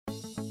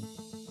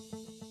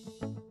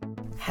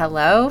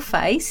Hello,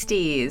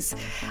 Feisties.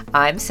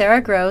 I'm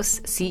Sarah Gross,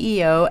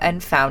 CEO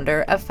and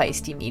founder of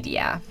Feisty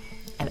Media.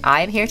 And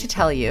I'm here to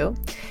tell you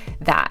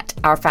that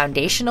our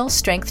foundational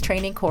strength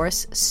training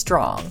course,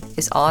 Strong,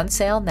 is on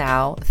sale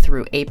now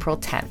through April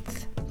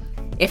 10th.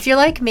 If you're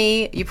like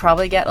me, you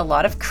probably get a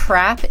lot of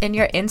crap in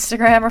your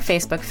Instagram or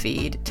Facebook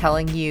feed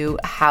telling you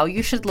how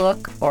you should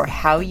look or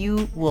how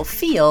you will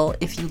feel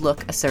if you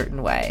look a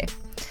certain way.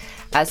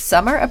 As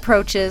summer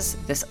approaches,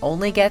 this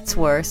only gets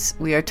worse.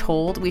 We are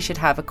told we should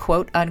have a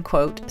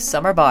quote-unquote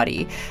summer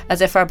body,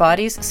 as if our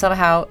bodies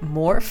somehow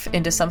morph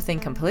into something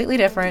completely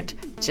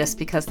different just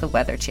because the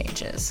weather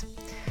changes.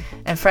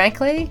 And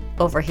frankly,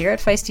 over here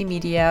at Feisty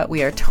Media,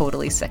 we are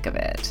totally sick of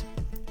it.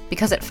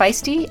 Because at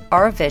Feisty,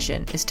 our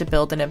vision is to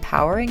build an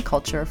empowering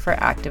culture for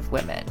active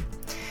women.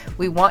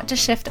 We want to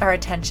shift our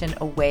attention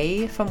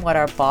away from what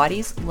our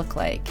bodies look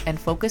like and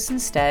focus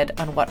instead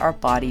on what our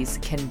bodies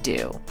can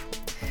do.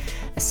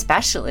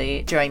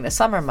 Especially during the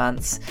summer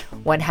months,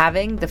 when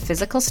having the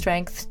physical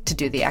strength to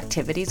do the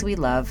activities we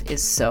love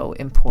is so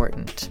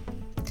important.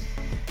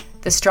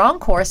 The Strong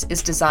course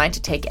is designed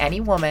to take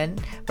any woman,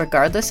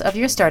 regardless of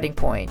your starting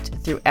point,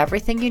 through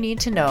everything you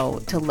need to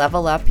know to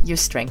level up your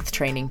strength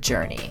training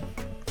journey.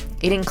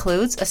 It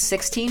includes a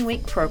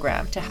 16-week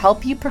program to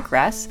help you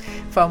progress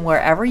from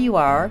wherever you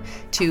are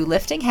to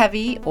lifting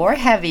heavy or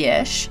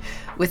heavy-ish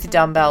with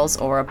dumbbells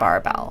or a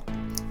barbell.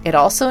 It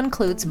also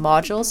includes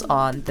modules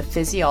on the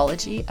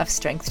physiology of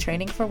strength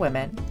training for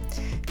women,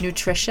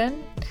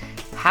 nutrition,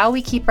 how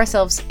we keep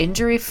ourselves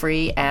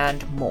injury-free,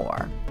 and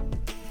more.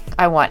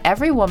 I want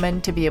every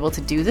woman to be able to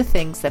do the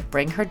things that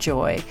bring her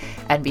joy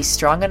and be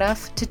strong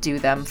enough to do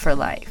them for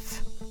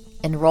life.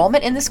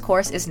 Enrollment in this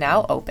course is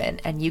now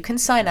open, and you can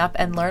sign up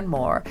and learn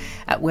more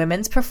at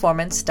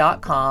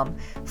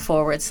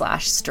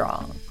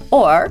womensperformance.com/strong.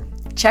 Or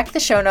check the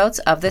show notes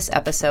of this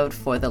episode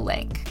for the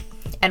link.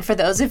 And for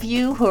those of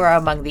you who are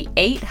among the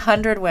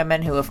 800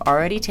 women who have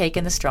already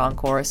taken the Strong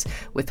course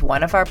with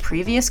one of our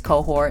previous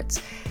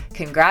cohorts,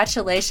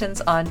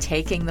 congratulations on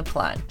taking the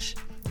plunge.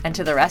 And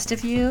to the rest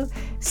of you,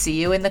 see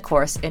you in the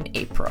course in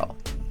April.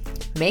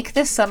 Make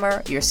this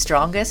summer your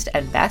strongest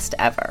and best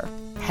ever.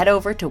 Head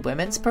over to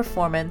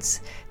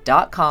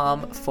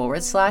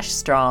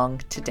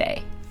womensperformance.com/strong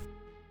today.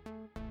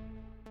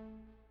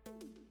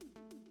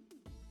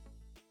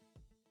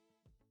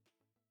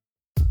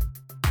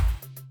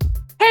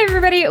 Hey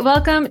everybody,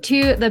 welcome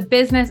to the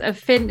Business of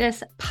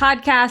Fitness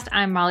podcast.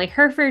 I'm Molly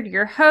Hurford,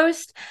 your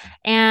host,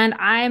 and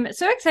I'm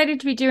so excited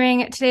to be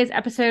doing today's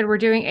episode. We're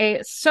doing a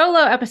solo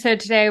episode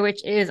today,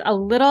 which is a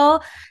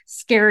little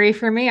scary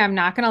for me. I'm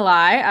not going to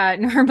lie.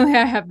 Normally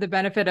I have the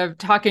benefit of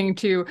talking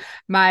to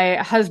my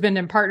husband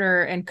and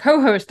partner and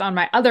co-host on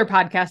my other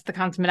podcast, The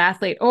Consummate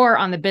Athlete, or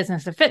on the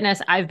Business of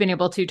Fitness. I've been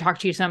able to talk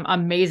to some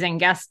amazing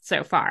guests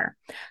so far.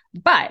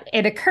 But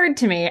it occurred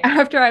to me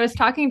after I was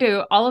talking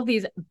to all of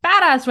these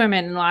badass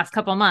women in the last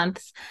couple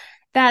months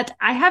that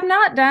I have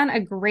not done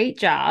a great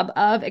job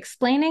of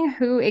explaining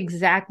who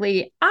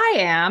exactly I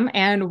am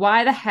and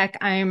why the heck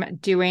I'm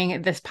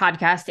doing this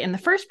podcast in the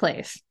first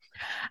place.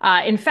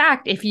 In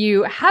fact, if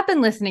you have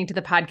been listening to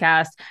the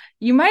podcast,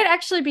 you might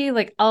actually be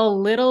like a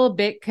little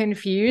bit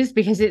confused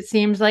because it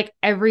seems like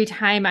every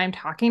time I'm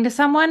talking to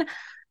someone,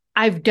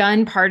 I've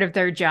done part of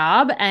their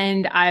job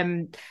and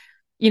I'm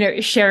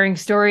sharing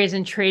stories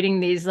and trading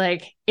these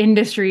like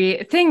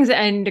industry things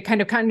and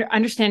kind of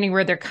understanding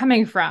where they're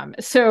coming from.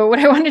 So what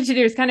I wanted to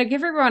do is kind of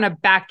give everyone a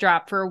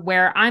backdrop for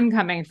where I'm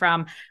coming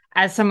from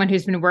as someone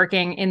who's been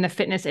working in the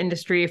fitness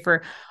industry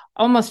for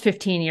almost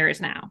 15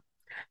 years now.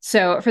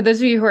 So for those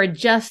of you who are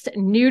just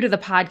new to the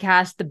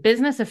podcast, The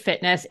Business of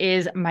Fitness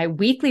is my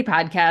weekly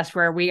podcast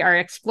where we are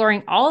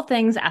exploring all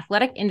things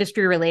athletic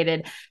industry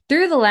related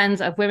through the lens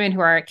of women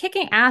who are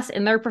kicking ass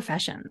in their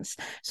professions.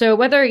 So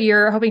whether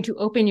you're hoping to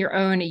open your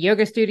own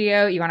yoga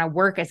studio, you want to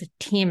work as a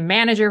team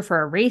manager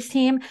for a race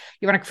team,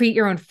 you want to create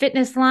your own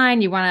fitness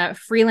line, you want to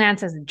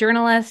freelance as a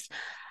journalist,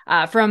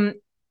 from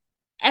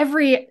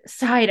every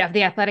side of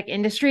the athletic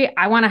industry,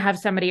 I want to have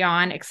somebody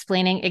on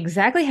explaining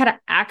exactly how to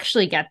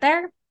actually get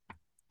there.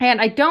 And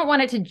I don't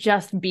want it to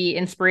just be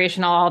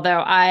inspirational,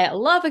 although I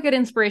love a good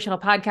inspirational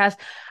podcast.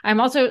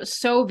 I'm also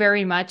so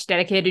very much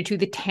dedicated to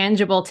the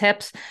tangible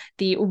tips,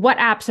 the what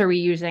apps are we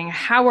using?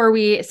 How are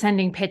we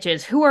sending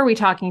pitches? Who are we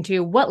talking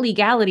to? What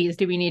legalities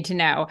do we need to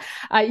know?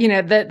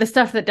 The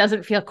stuff that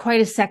doesn't feel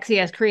quite as sexy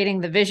as creating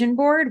the vision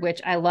board,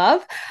 which I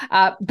love,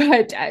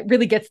 but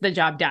really gets the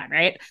job done,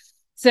 right?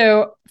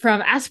 So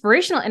from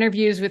aspirational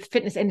interviews with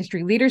fitness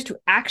industry leaders to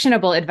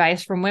actionable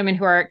advice from women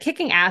who are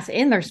kicking ass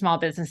in their small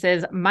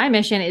businesses, my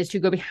mission is to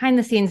go behind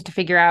the scenes to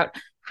figure out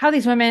how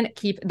these women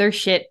keep their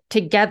shit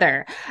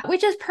together,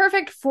 which is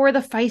perfect for the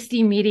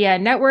Feisty Media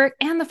Network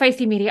and the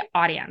Feisty Media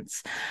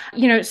audience.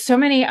 So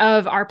many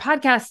of our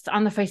podcasts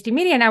on the Feisty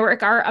Media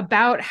Network are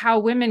about how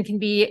women can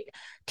be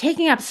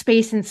taking up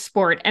space in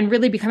sport and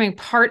really becoming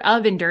part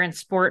of endurance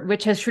sport,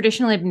 which has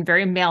traditionally been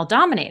very male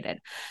dominated.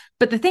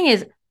 But the thing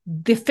is,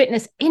 the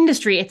fitness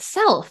industry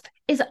itself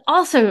is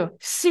also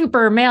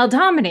super male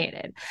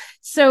dominated.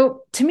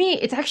 So to me,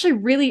 it's actually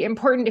really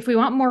important if we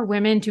want more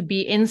women to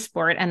be in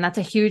sport. And that's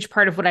a huge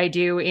part of what I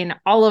do in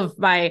all of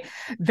my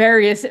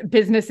various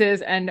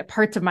businesses and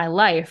parts of my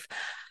life.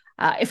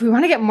 If we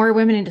want to get more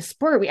women into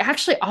sport, we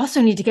actually also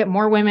need to get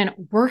more women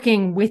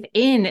working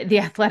within the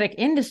athletic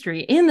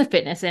industry, in the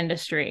fitness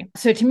industry.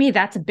 So to me,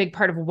 that's a big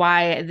part of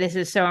why this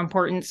is so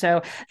important.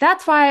 So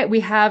that's why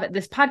we have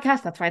this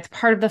podcast. That's why it's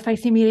part of the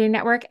Feisty Media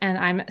Network. And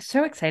I'm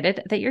so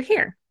excited that you're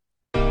here.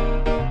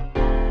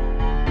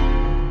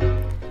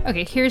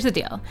 Okay, here's the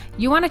deal.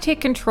 You want to take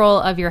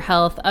control of your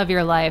health, of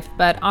your life,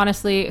 but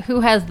honestly,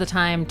 who has the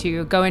time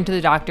to go into the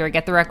doctor,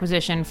 get the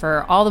requisition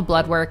for all the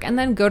blood work, and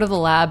then go to the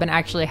lab and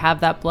actually have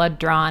that blood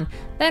drawn,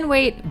 then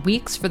wait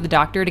weeks for the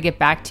doctor to get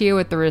back to you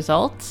with the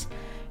results?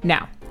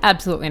 No,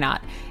 absolutely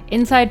not.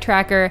 Inside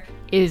Tracker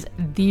is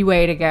the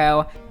way to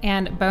go.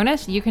 And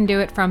bonus, you can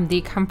do it from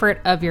the comfort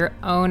of your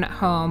own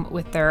home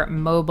with their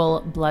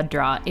mobile blood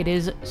draw. It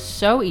is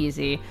so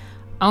easy.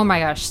 Oh my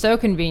gosh, so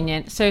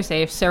convenient, so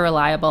safe, so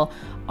reliable.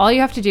 All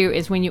you have to do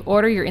is when you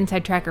order your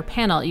Inside Tracker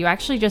panel, you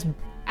actually just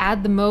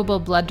add the mobile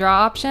blood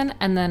draw option,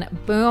 and then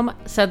boom,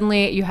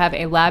 suddenly you have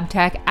a lab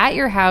tech at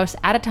your house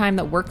at a time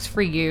that works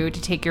for you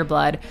to take your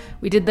blood.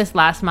 We did this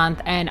last month,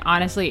 and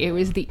honestly, it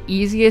was the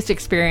easiest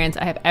experience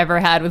I have ever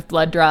had with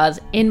blood draws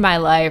in my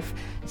life.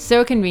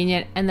 So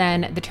convenient, and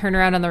then the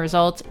turnaround on the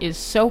results is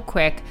so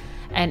quick.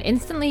 And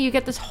instantly you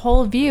get this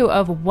whole view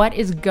of what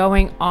is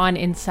going on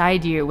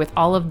inside you with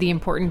all of the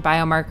important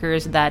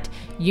biomarkers that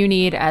you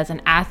need as an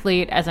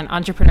athlete, as an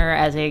entrepreneur,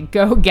 as a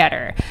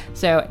go-getter.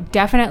 So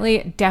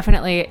definitely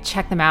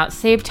check them out.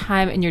 Save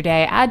time in your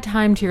day, add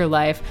time to your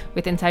life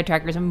with Inside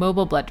Tracker's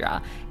mobile blood draw.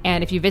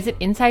 And if you visit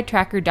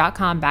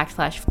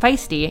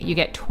insidetracker.com/feisty, you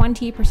get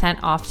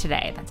 20% off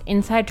today. That's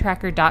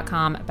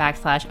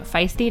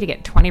insidetracker.com/feisty to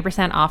get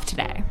 20% off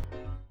today.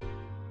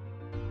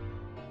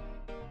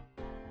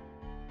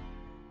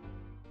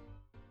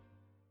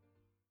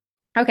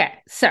 Okay,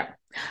 so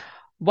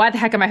why the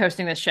heck am I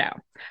hosting this show?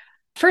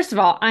 First of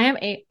all, I am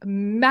a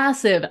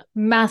massive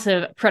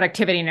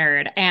productivity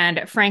nerd.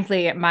 And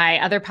frankly, my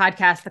other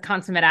podcast, The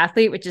Consummate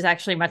Athlete, which is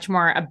actually much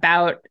more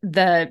about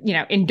the,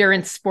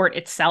 endurance sport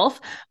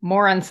itself,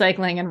 more on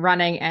cycling and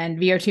running and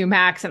VO2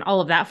 max and all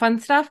of that fun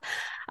stuff.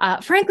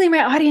 Frankly,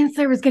 my audience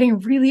there was getting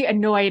really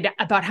annoyed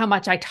about how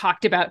much I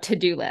talked about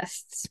to-do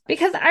lists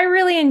because I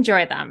really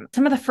enjoy them.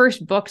 Some of the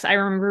first books I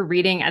remember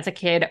reading as a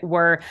kid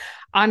were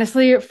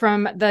honestly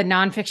from the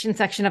nonfiction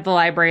section of the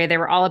library. They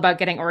were all about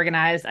getting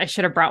organized. I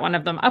should have brought one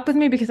of them up with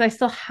me because I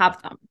still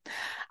have them.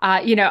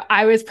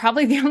 I was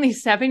probably the only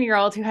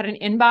 7-year-old who had an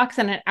inbox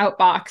and an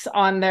outbox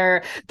on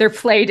their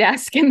play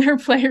desk in their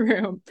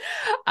playroom.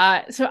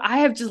 So I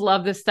have just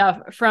loved this stuff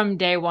from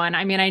day one.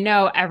 I mean, I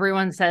know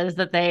everyone says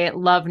that they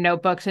love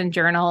notebooks and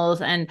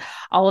journals and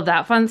all of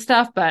that fun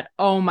stuff, but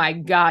oh my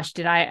gosh,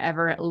 did I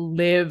ever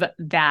live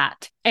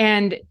that.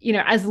 And,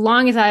 as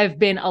long as I've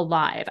been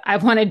alive,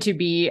 I've wanted to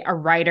be a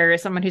writer,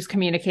 someone who's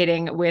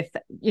communicating with,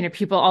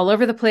 people all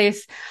over the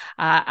place.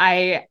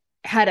 I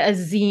had a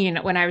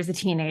zine when I was a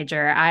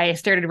teenager. I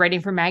started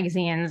writing for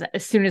magazines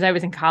as soon as I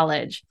was in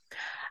college.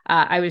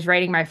 I was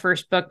writing my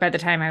first book by the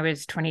time I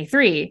was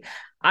 23.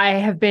 I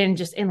have been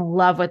just in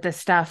love with this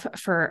stuff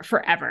for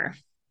forever.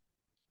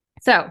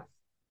 So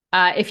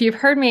if you've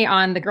heard me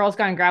on the Girls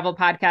Gone Gravel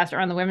podcast or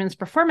on the Women's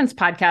Performance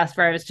podcast,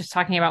 where I was just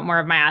talking about more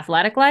of my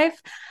athletic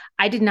life,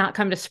 I did not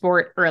come to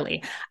sport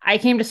early. I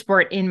came to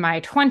sport in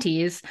my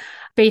 20s,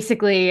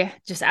 basically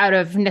just out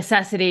of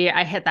necessity.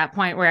 I hit that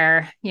point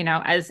where,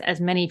 as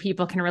many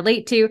people can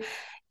relate to,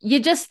 you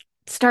just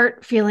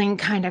start feeling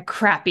kind of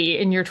crappy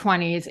in your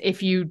 20s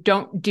if you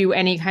don't do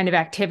any kind of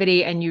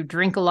activity and you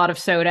drink a lot of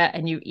soda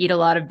and you eat a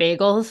lot of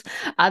bagels.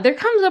 There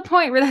comes a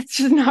point where that's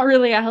just not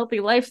really a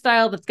healthy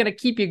lifestyle that's going to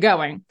keep you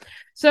going.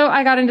 So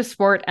I got into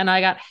sport, and I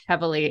got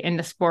heavily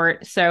into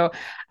sport. So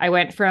I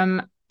went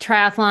from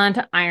triathlon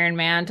to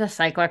Ironman to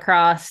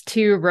cyclocross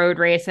to road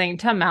racing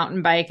to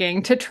mountain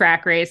biking to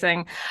track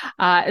racing,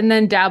 and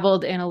then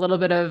dabbled in a little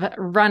bit of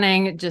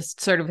running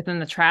just sort of within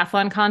the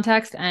triathlon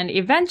context, and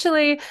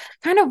eventually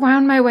kind of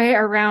wound my way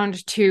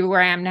around to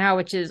where I am now,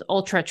 which is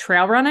ultra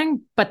trail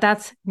running, but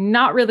that's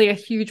not really a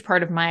huge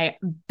part of my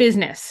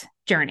business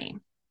journey.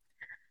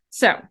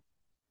 So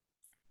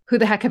who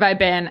the heck have I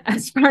been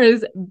as far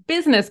as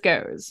business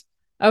goes?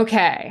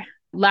 Okay.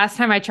 Last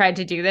time I tried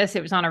to do this,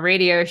 it was on a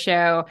radio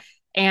show,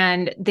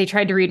 and they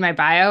tried to read my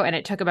bio, and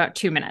it took about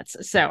 2 minutes.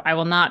 So I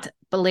will not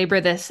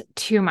belabor this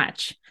too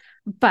much.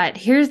 But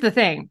here's the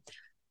thing.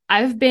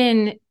 I've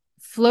been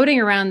floating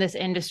around this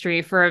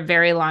industry for a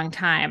very long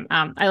time.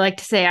 I like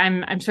to say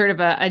I'm sort of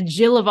a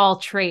Jill of all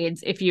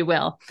trades, if you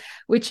will,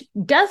 which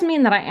does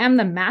mean that I am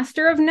the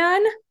master of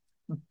none.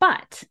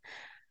 But,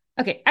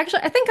 okay,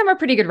 actually, I think I'm a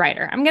pretty good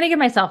writer. I'm going to give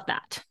myself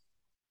that.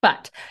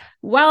 But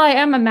while I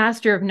am a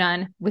master of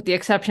none, with the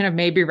exception of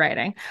maybe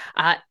writing,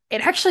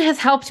 it actually has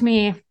helped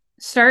me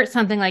start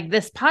something like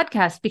this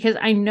podcast because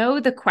I know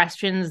the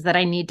questions that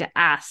I need to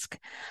ask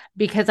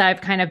because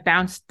I've kind of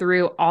bounced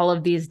through all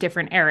of these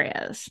different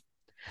areas.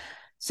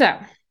 So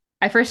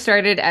I first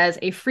started as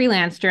a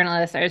freelance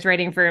journalist. I was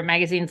writing for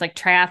magazines like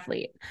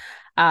Triathlete.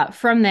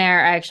 From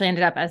there, I actually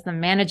ended up as the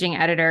managing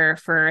editor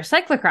for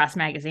Cyclocross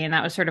magazine.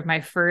 That was sort of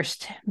my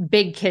first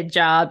big kid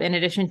job, in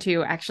addition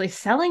to actually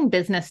selling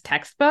business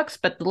textbooks.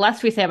 But the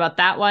less we say about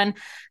that one,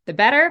 the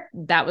better.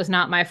 That was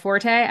not my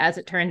forte, as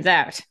it turns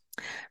out.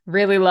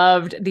 Really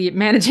loved the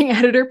managing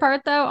editor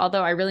part, though,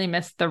 although I really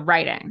missed the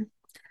writing.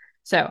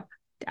 So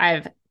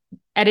I've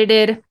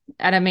edited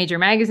at a major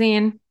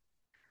magazine.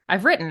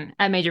 I've written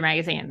at major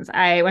magazines.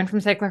 I went from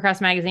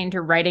Cyclocross magazine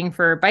to writing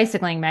for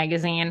Bicycling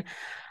magazine.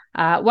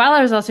 While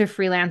I was also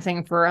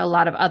freelancing for a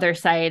lot of other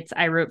sites.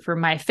 I wrote for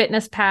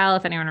MyFitnessPal,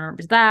 if anyone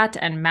remembers that,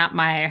 and Map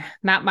My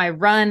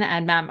Run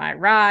and Map My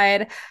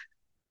Ride.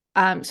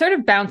 Sort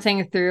of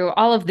bouncing through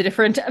all of the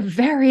different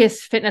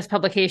various fitness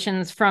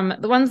publications, from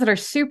the ones that are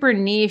super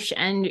niche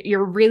and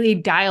you're really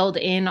dialed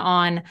in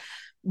on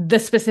the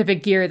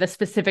specific gear, the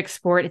specific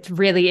sport. It's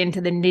really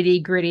into the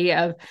nitty gritty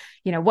of,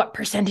 what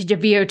percentage of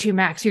VO2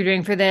 max you're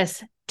doing for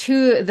this,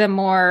 to the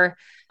more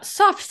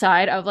soft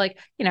side of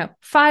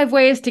 5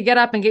 ways to get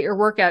up and get your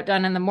workout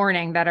done in the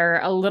morning that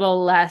are a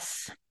little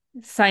less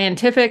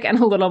scientific and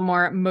a little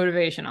more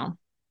motivational, a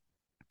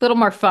little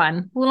more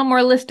fun, a little more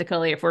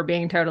listicle, if we're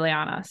being totally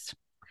honest.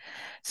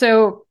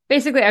 So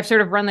basically, I've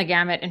sort of run the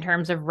gamut in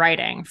terms of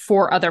writing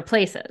for other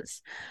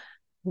places.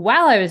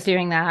 While I was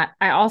doing that,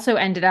 I also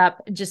ended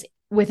up just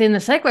within the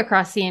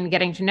cyclocross scene,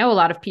 getting to know a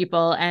lot of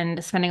people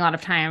and spending a lot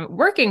of time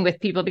working with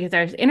people because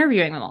I was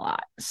interviewing them a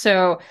lot.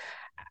 So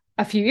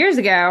a few years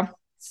ago,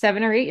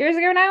 7 or 8 years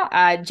ago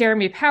now,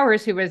 Jeremy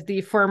Powers, who was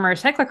the former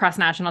cyclocross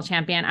national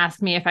champion,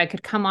 asked me if I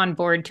could come on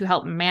board to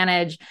help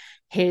manage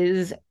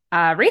his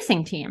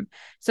racing team.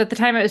 So at the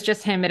time it was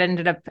just him. It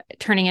ended up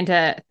turning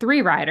into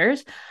 3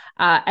 riders.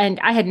 And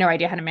I had no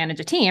idea how to manage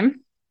a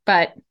team,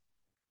 but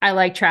I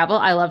like travel.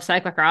 I love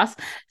cyclocross.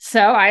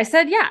 So I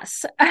said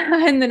yes.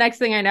 And the next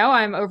thing I know,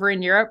 I'm over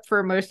in Europe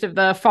for most of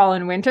the fall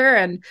and winter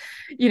and,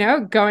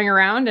 going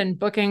around and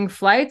booking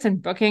flights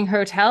and booking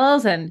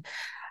hotels and,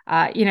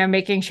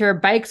 making sure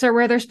bikes are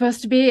where they're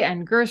supposed to be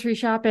and grocery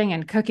shopping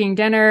and cooking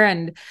dinner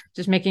and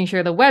just making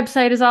sure the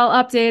website is all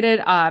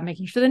updated,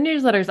 making sure the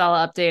newsletter is all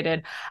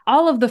updated,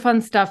 all of the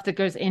fun stuff that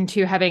goes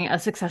into having a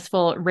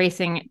successful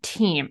racing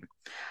team.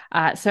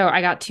 So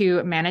I got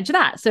to manage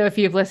that. So if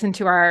you've listened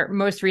to our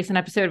most recent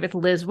episode with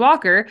Liz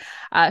Walker,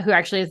 who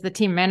actually is the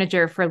team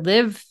manager for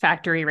Live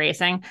Factory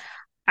Racing,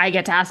 I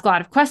get to ask a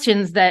lot of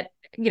questions that,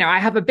 I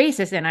have a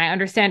basis in. I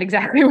understand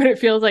exactly what it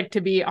feels like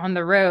to be on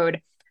the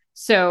road.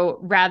 So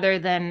rather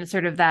than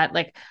sort of that,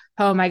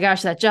 oh my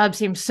gosh, that job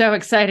seems so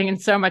exciting and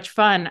so much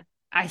fun,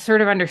 I sort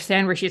of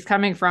understand where she's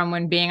coming from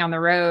when being on the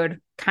road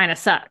kind of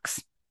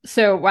sucks.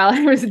 So while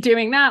I was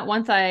doing that,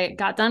 once I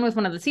got done with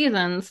one of the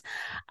seasons,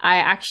 I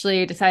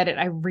actually decided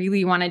I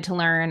really wanted to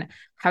learn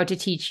how to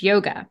teach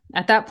yoga.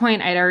 At that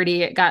point, I'd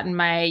already gotten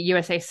my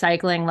USA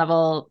Cycling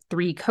level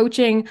 3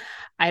 coaching.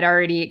 I'd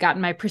already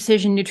gotten my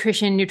precision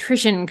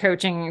nutrition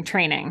coaching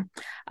training.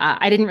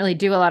 I didn't really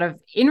do a lot of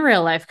in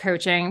real life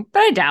coaching, but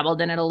I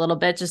dabbled in it a little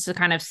bit just to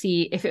kind of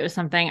see if it was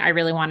something I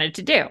really wanted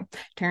to do.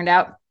 Turned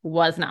out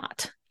was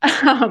not.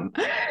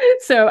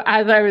 So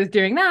as I was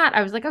doing that,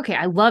 I was like, okay,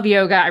 I love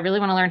yoga. I really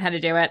want to learn how to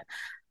do it.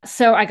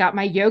 So I got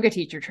my yoga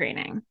teacher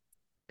training.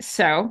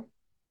 So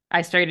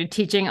I started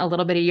teaching a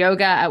little bit of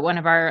yoga at one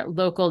of our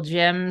local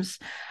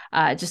gyms,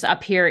 just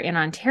up here in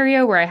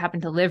Ontario, where I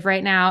happen to live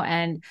right now,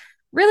 and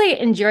really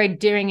enjoyed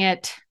doing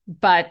it.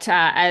 But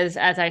as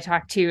I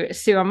talked to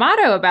Sue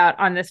Amato about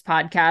on this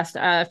podcast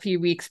a few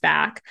weeks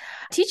back,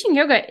 teaching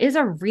yoga is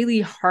a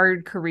really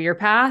hard career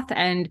path.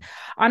 And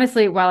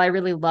honestly, while I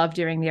really love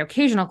doing the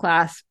occasional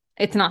class,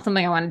 it's not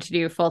something I wanted to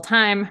do full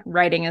time.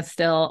 Writing is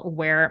still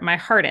where my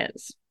heart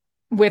is.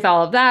 With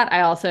all of that,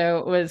 I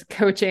also was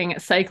coaching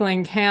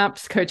cycling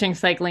camps, coaching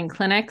cycling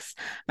clinics.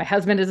 My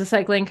husband is a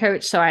cycling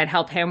coach, so I'd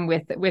help him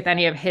with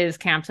any of his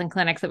camps and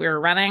clinics that we were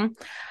running.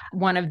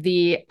 One of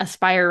the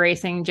Aspire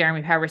Racing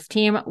Jeremy Powers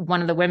team,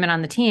 one of the women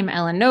on the team,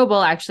 Ellen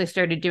Noble, actually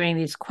started doing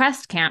these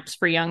quest camps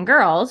for young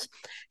girls.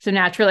 So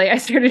naturally, I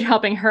started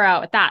helping her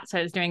out with that. So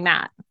I was doing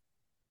that.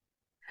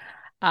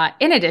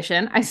 In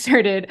addition, I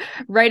started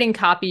writing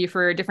copy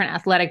for different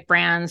athletic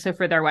brands, so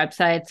for their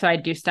websites. So I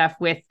do stuff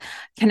with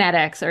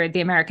Kinetics or the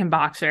American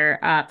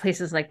Boxer,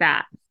 places like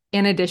that.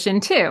 In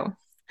addition to,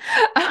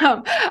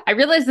 I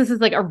realize this is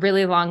like a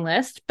really long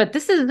list, but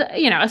this is,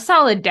 a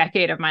solid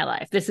decade of my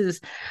life. This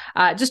is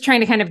just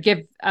trying to kind of give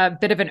a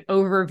bit of an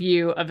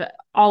overview of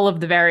all of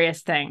the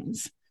various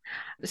things.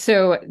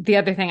 So the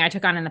other thing I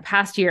took on in the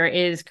past year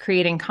is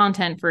creating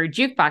content for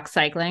Jukebox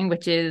Cycling,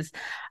 which is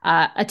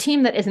a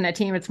team that isn't a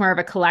team. It's more of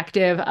a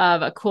collective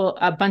of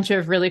a bunch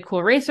of really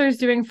cool racers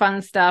doing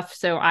fun stuff.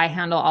 So I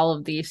handle all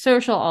of the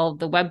social, all of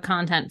the web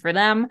content for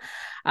them.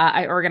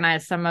 I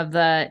organize some of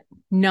the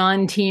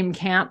non-team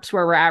camps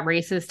where we're at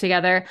races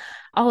together,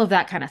 all of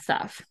that kind of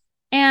stuff.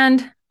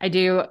 And I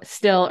do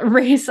still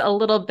race a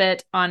little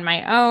bit on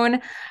my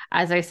own.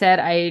 As I said,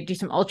 I do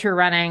some ultra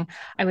running.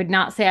 I would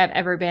not say I've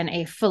ever been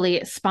a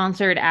fully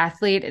sponsored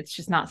athlete. It's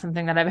just not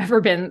something that I've ever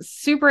been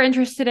super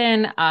interested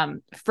in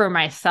for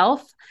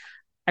myself.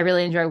 I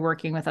really enjoy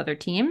working with other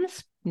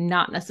teams,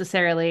 not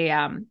necessarily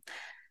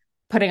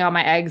putting all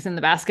my eggs in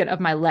the basket of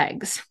my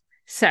legs.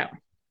 So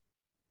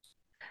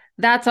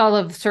that's all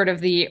of sort of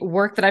the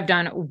work that I've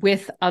done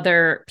with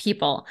other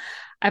people.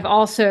 I've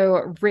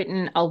also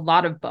written a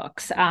lot of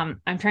books.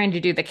 I'm trying to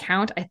do the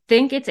count. I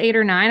think it's 8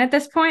 or 9 at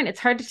this point. It's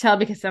hard to tell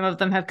because some of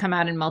them have come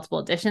out in multiple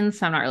editions,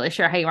 so I'm not really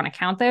sure how you want to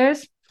count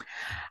those.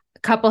 A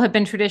couple have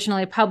been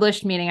traditionally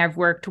published, meaning I've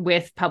worked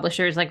with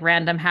publishers like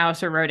Random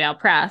House or Rodale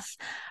Press,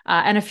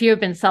 and a few have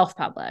been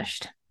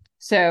self-published.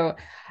 So,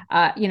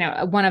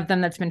 one of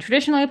them that's been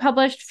traditionally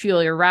published,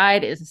 Fuel Your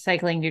Ride, is a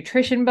cycling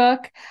nutrition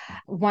book.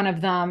 One of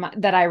them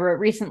that I wrote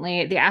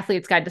recently, The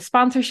Athlete's Guide to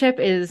Sponsorship,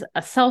 is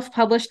a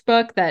self-published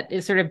book that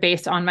is sort of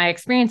based on my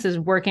experiences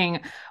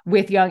working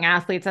with young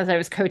athletes as I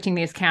was coaching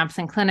these camps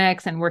and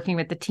clinics and working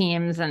with the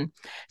teams and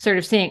sort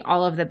of seeing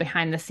all of the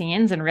behind the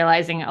scenes and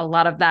realizing a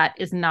lot of that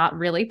is not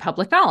really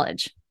public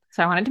knowledge.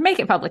 So I wanted to make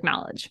it public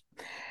knowledge.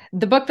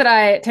 The book that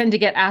I tend to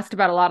get asked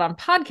about a lot on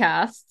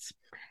podcasts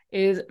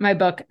is my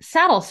book,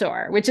 Saddle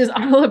Sore, which is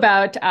all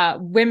about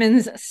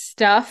women's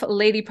stuff,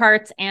 lady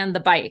parts, and the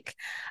bike.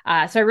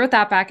 So I wrote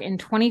that back in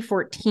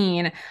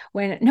 2014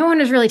 when no one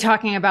was really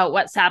talking about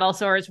what saddle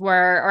sores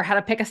were or how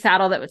to pick a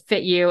saddle that would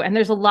fit you. And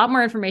there's a lot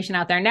more information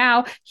out there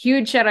now.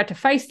 Huge shout out to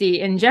Feisty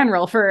in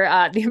general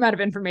for the amount of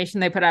information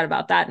they put out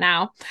about that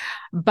now.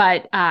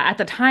 But at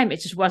the time,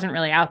 it just wasn't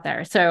really out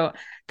there. So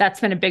that's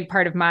been a big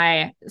part of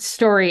my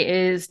story,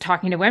 is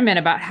talking to women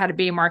about how to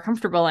be more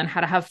comfortable and how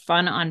to have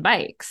fun on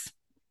bikes.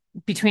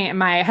 Between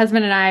my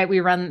husband and I, we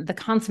run the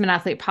Consummate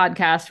Athlete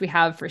podcast. We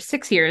have for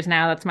 6 years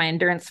now. That's my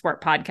endurance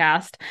sport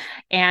podcast.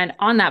 And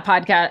on that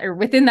podcast, or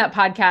within that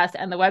podcast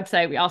and the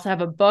website, we also have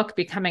a book,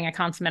 Becoming a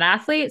Consummate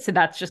Athlete. So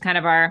that's just kind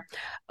of our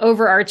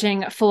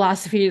overarching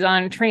philosophies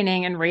on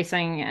training and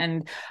racing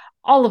and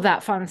all of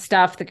that fun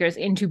stuff that goes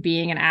into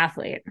being an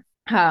athlete.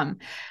 I've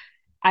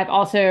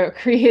also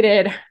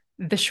created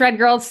the Shred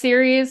Girls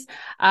series,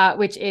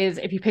 which is,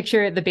 if you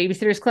picture the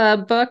Babysitter's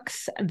Club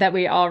books that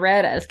we all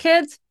read as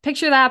kids,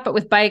 picture that, but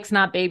with bikes,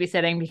 not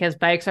babysitting, because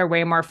bikes are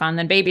way more fun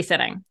than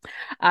babysitting.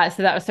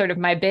 So that was sort of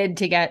my bid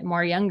to get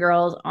more young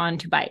girls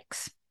onto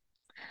bikes.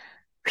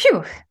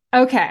 Phew.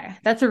 Okay,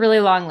 that's a really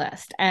long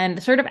list.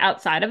 And sort of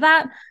outside of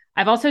that,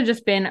 I've also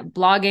just been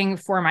blogging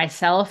for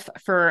myself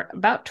for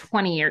about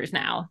 20 years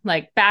now.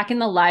 Like back in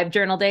the live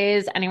journal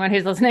days, anyone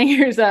who's listening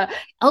who's a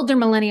elder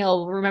millennial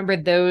will remember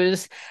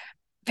those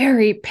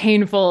very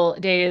painful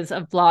days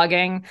of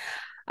blogging,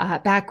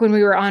 back when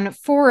we were on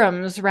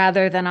forums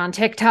rather than on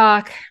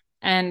TikTok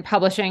and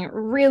publishing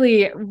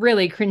really,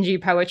 really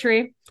cringy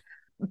poetry.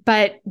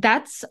 But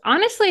that's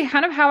honestly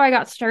kind of how I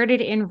got started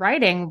in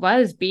writing,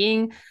 was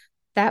being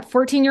that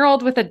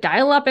 14-year-old with a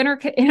dial-up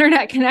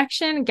internet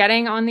connection,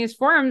 getting on these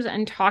forums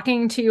and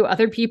talking to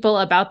other people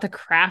about the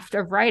craft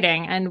of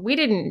writing. And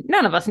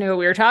none of us knew what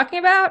we were talking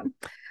about,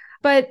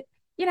 but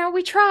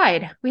we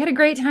tried. We had a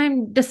great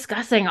time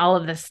discussing all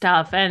of this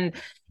stuff and,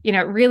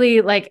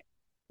 really like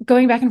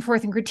going back and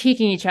forth and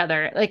critiquing each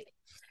other. Like,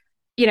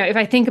 if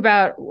I think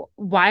about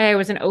why I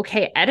was an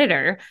okay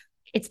editor,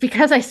 it's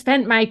because I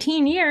spent my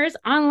teen years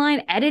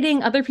online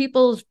editing other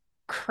people's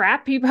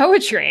crappy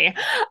poetry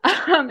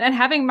and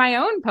having my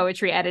own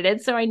poetry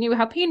edited. So I knew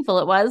how painful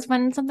it was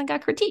when something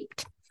got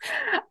critiqued.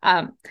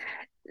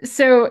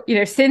 So,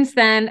 since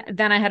then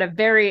I had a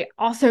very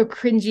also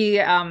cringy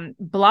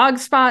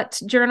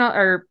blogspot journal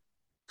or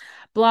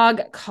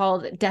blog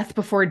called Death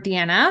Before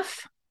DNF,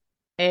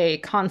 a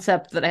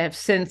concept that I have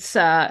since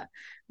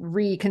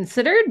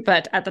reconsidered,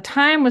 but at the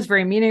time was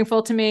very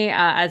meaningful to me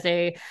as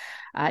a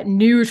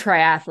new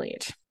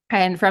triathlete.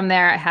 And from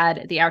there, I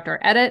had the Outdoor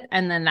Edit,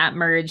 and then that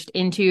merged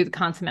into the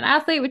Consummate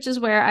Athlete, which is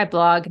where I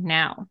blog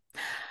now,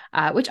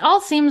 which all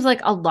seems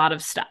like a lot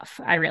of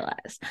stuff, I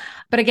realize.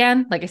 But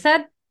again, like I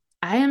said,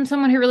 I am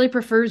someone who really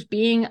prefers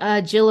being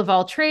a Jill of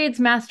all trades,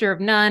 master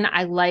of none.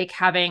 I like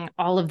having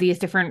all of these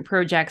different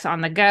projects on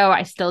the go.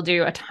 I still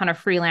do a ton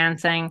of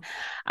freelancing.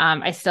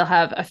 I still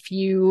have a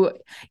few,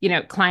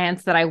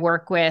 clients that I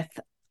work with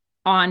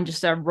on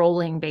just a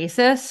rolling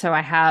basis. So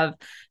I have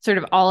sort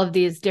of all of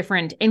these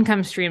different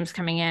income streams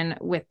coming in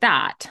with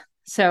that.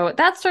 So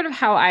that's sort of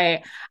how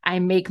I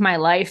make my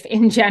life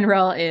in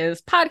general,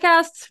 is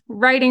podcasts,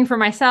 writing for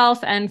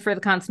myself and for the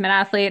Consummate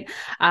Athlete,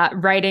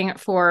 writing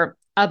for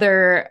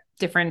other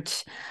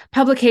different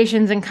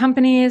publications and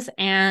companies,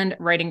 and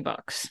writing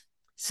books.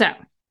 So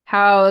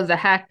how the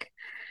heck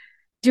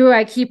do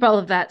I keep all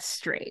of that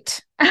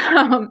straight?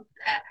 When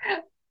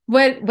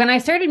I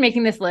started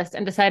making this list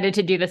and decided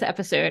to do this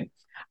episode,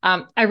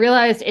 I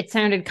realized it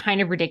sounded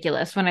kind of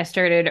ridiculous when I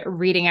started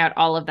reading out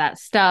all of that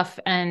stuff,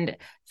 and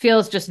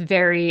feels just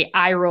very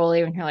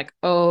eye-rolly when you're like,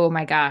 oh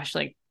my gosh,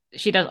 like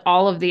she does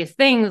all of these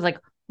things. Like,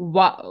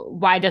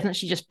 why doesn't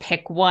she just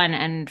pick one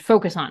and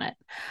focus on it?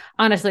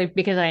 Honestly,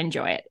 because I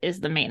enjoy it is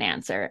the main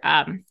answer.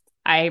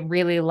 I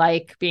really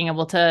like being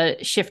able to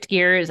shift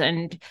gears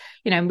and,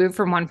 move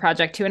from one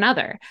project to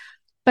another.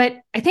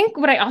 But I think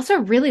what I also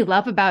really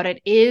love about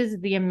it is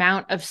the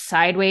amount of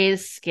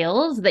sideways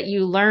skills that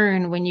you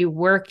learn when you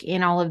work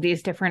in all of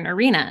these different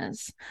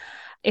arenas.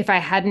 if I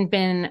hadn't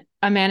been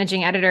a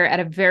managing editor at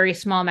a very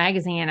small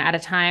magazine at a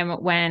time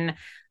when,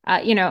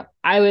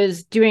 I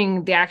was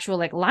doing the actual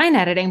like line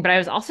editing, but I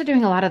was also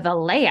doing a lot of the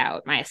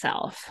layout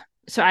myself.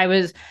 So I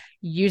was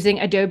using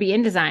Adobe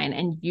InDesign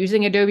and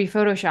using Adobe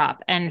Photoshop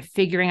and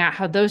figuring out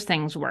how those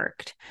things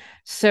worked.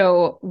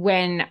 So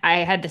when I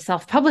had to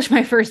self-publish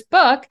my first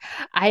book,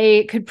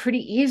 I could pretty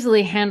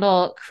easily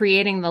handle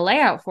creating the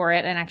layout for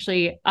it and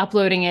actually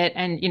uploading it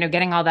and,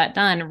 getting all that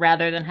done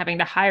rather than having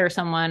to hire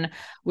someone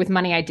with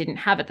money I didn't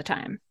have at the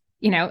time.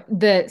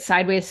 The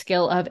sideways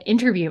skill of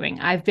interviewing.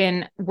 I've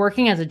been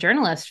working as a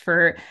journalist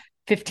for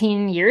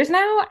 15 years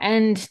now.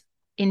 And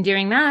in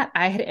doing that,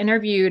 I had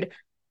interviewed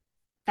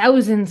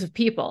thousands of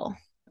people.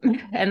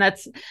 And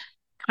that's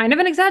kind of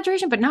an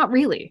exaggeration, but not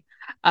really.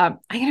 I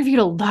interviewed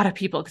a lot of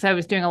people because I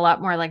was doing a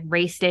lot more like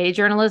race day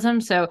journalism.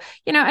 So,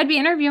 I'd be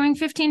interviewing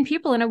 15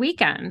 people in a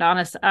weekend on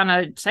a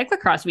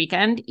cyclocross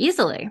weekend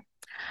easily.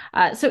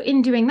 So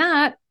in doing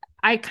that,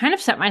 I kind of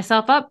set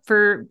myself up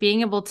for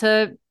being able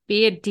to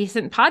be a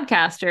decent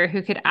podcaster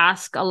who could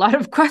ask a lot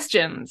of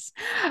questions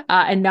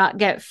and not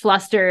get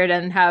flustered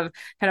and have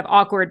kind of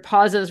awkward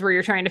pauses where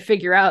you're trying to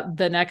figure out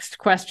the next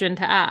question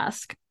to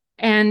ask.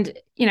 And,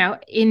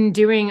 in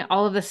doing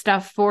all of the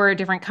stuff for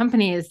different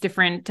companies,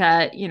 different,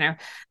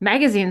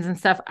 magazines and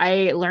stuff,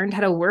 I learned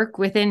how to work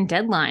within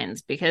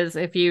deadlines, because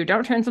if you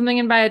don't turn something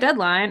in by a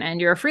deadline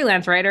and you're a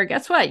freelance writer,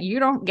 guess what? You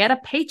don't get a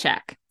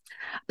paycheck.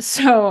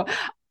 So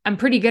I'm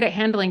pretty good at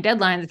handling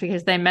deadlines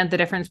because they meant the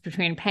difference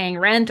between paying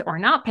rent or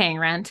not paying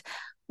rent,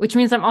 which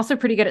means I'm also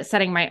pretty good at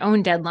setting my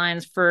own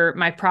deadlines for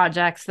my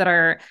projects that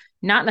are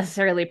not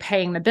necessarily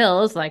paying the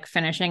bills, like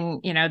finishing,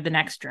 the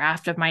next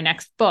draft of my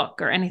next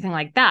book or anything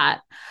like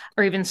that,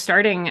 or even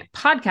starting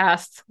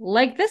podcasts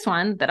like this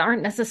one that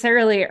aren't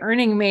necessarily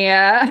earning me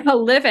a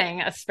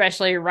living,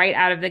 especially right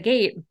out of the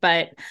gate.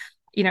 But,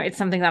 it's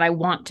something that I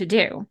want to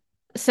do.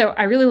 So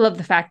I really love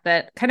the fact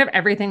that kind of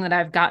everything that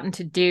I've gotten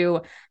to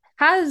do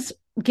has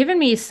given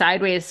me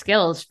sideways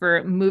skills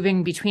for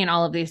moving between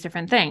all of these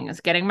different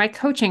things. Getting my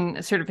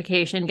coaching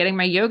certification, getting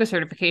my yoga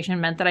certification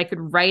meant that I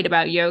could write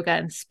about yoga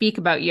and speak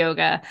about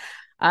yoga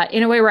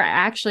in a way where I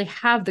actually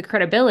have the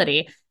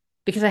credibility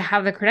because I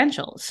have the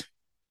credentials.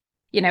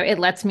 It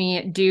lets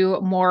me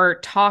do more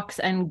talks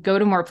and go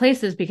to more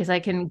places because I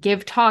can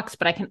give talks,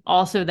 but I can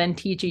also then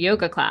teach a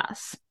yoga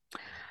class.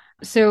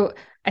 So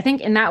I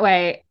think in that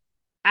way,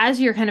 as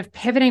you're kind of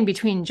pivoting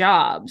between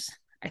jobs,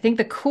 I think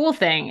the cool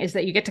thing is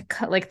that you get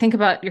to think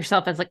about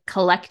yourself as like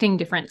collecting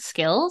different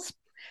skills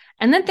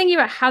and then thinking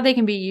about how they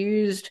can be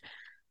used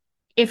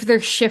if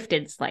they're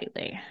shifted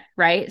slightly,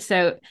 right?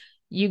 So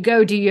you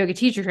go do yoga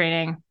teacher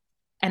training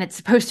and it's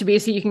supposed to be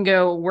so you can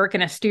go work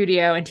in a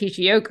studio and teach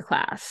a yoga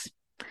class.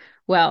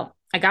 Well,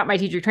 I got my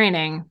teacher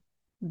training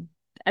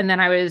and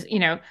then I was,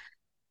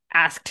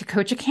 asked to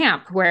coach a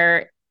camp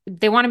where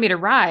they wanted me to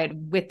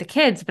ride with the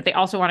kids, but they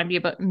also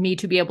wanted me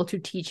to be able to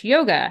teach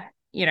yoga,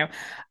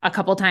 a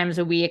couple times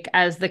a week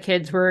as the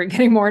kids were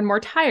getting more and more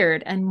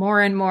tired and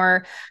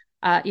more,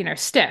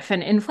 stiff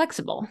and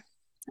inflexible.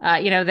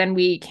 Then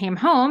we came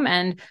home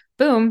and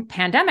boom,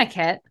 pandemic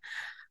hit.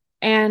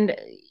 And,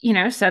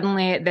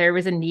 suddenly there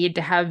was a need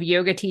to have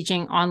yoga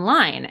teaching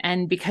online.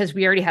 And because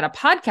we already had a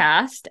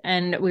podcast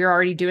and we were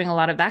already doing a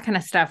lot of that kind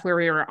of stuff where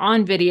we were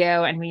on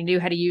video and we knew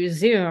how to use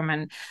Zoom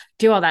and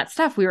do all that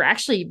stuff, we were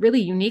actually really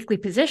uniquely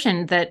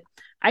positioned that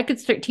I could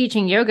start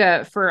teaching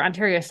yoga for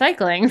Ontario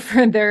Cycling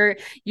for their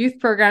youth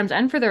programs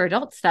and for their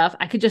adult stuff.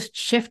 I could just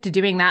shift to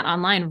doing that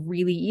online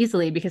really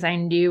easily because I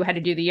knew how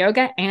to do the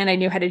yoga and I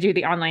knew how to do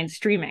the online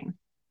streaming.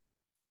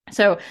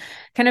 So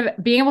kind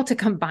of being able to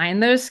combine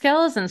those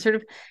skills and sort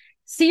of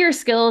see your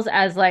skills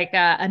as like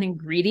an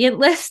ingredient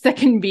list that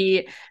can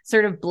be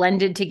sort of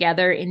blended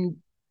together in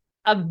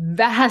a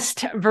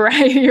vast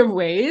variety of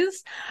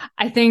ways,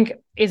 I think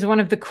is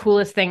one of the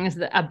coolest things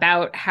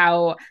about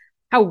how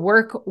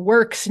work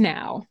works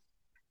now.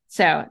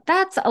 So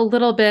that's a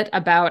little bit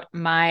about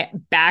my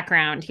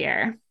background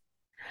here.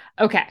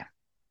 Okay,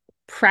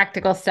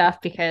 practical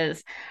stuff,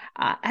 because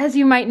as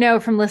you might know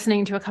from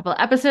listening to a couple of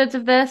episodes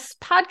of this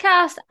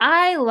podcast,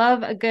 I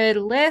love a good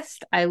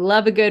list. I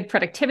love a good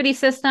productivity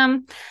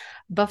system.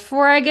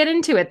 Before I get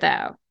into it,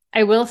 though,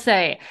 I will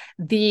say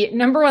the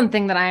number one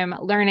thing that I'm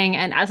learning,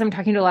 and as I'm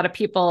talking to a lot of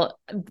people,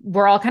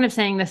 we're all kind of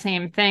saying the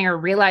same thing or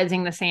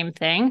realizing the same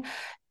thing.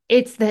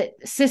 It's that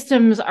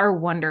systems are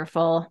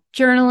wonderful.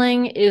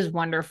 Journaling is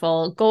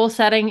wonderful. Goal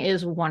setting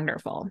is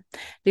wonderful.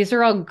 These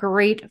are all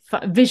great.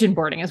 Vision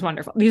boarding is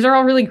wonderful. These are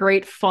all really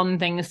great, fun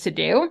things to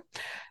do.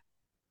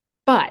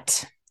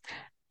 But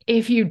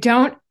if you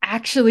don't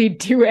actually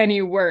do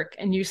any work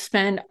and you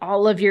spend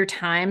all of your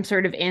time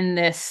sort of in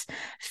this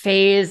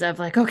phase of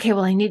like, okay,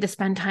 well, I need to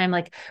spend time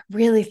like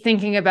really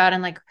thinking about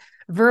and like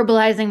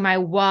verbalizing my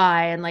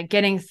why and like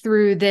getting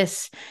through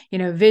this,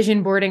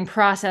 vision boarding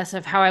process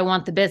of how I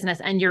want the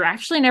business. And you're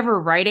actually never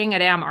writing a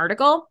damn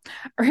article,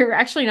 or you're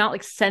actually not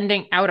like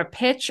sending out a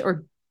pitch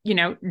or,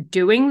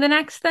 doing the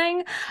next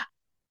thing.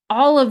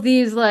 All of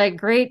these like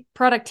great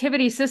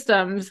productivity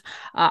systems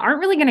aren't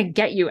really going to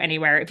get you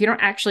anywhere if you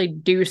don't actually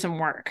do some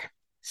work.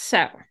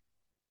 So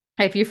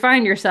If you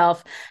find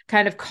yourself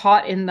kind of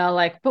caught in the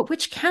like, but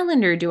which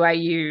calendar do I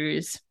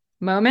use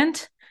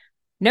moment?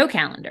 No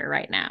calendar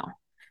right now.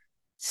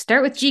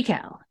 Start with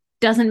GCal.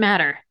 Doesn't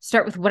matter.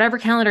 Start with whatever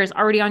calendar is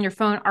already on your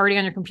phone, already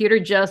on your computer.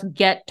 Just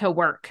get to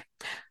work.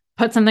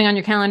 Put something on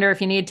your calendar if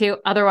you need to.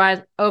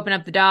 Otherwise, open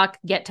up the doc,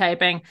 get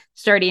typing,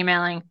 start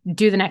emailing,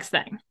 do the next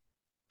thing.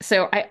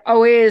 So I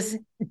always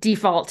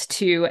default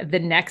to the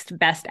next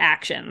best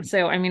action.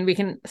 So, I mean, we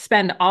can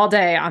spend all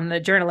day on the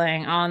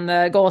journaling, on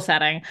the goal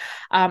setting.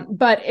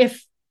 But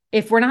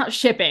if we're not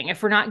shipping,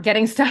 if we're not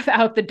getting stuff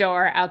out the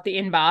door, out the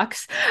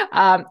inbox,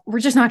 we're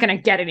just not going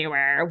to get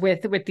anywhere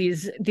with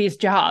these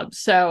jobs.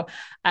 So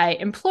I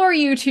implore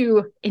you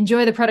to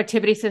enjoy the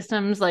productivity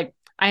systems. Like,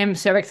 I am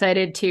so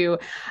excited to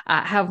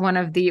have one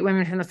of the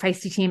women from the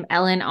Feisty team,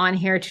 Ellen, on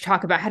here to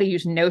talk about how to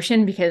use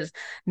Notion, because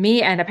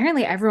me and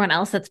apparently everyone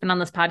else that's been on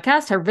this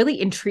podcast are really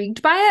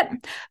intrigued by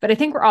it. But I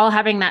think we're all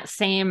having that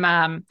same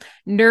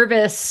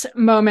nervous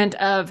moment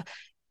of,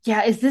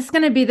 yeah, is this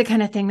going to be the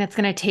kind of thing that's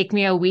going to take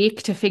me a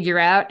week to figure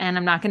out, and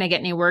I'm not going to get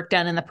any work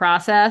done in the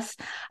process?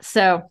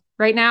 So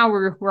right now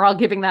we're all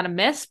giving that a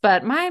miss,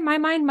 but my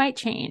mind might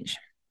change.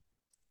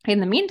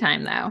 In the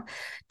meantime, though,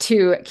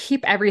 to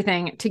keep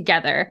everything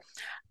together,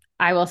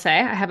 I will say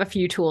I have a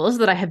few tools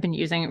that I have been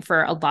using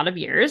for a lot of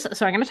years,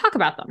 so I'm going to talk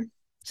about them.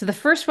 So the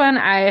first one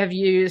I have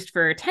used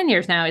for 10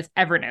 years now is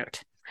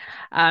Evernote.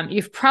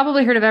 You've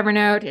probably heard of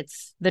Evernote.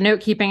 It's the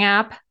note-keeping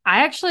app. I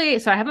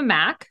have a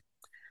Mac.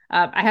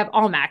 I have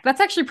all Mac.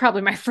 That's actually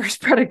probably my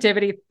first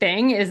productivity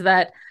thing, is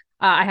that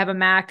I have a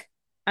Mac,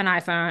 an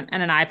iPhone,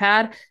 and an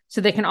iPad. So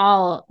they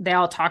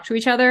all talk to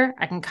each other.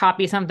 I can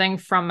copy something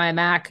from my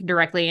Mac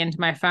directly into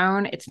my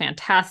phone. It's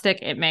fantastic.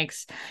 It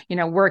makes,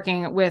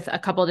 working with a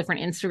couple of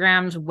different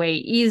Instagrams way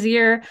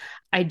easier.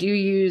 I do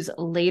use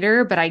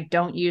Later, but I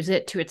don't use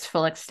it to its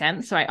full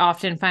extent. So I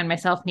often find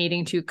myself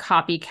needing to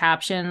copy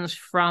captions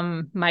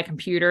from my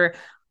computer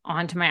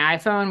onto my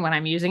iPhone when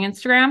I'm using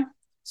Instagram.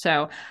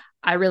 So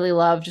I really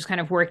love just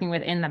kind of working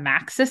within the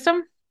Mac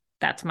system.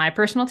 That's my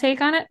personal take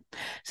on it.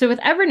 So with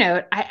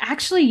Evernote, I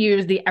actually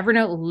use the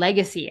Evernote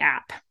Legacy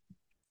app.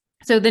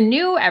 So the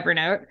new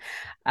Evernote,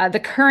 the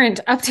current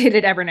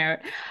updated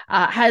Evernote,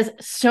 has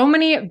so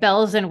many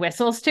bells and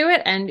whistles to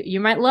it. And you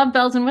might love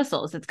bells and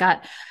whistles. It's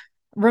got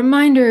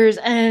reminders,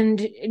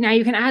 and now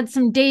you can add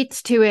some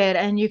dates to it,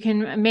 and you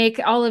can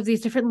make all of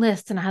these different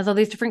lists, and it has all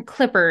these different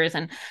clippers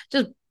and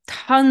just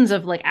tons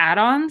of like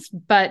add-ons.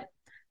 But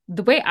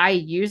the way I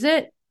use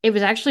it, it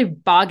was actually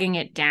bogging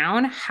it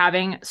down,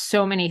 having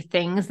so many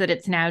things that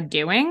it's now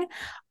doing.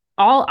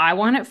 All I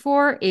want it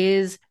for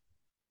is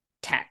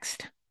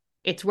text.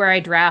 It's where I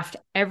draft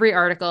every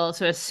article.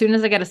 So as soon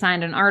as I get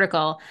assigned an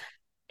article,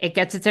 it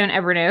gets its own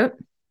Evernote.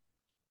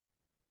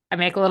 I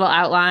make a little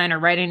outline or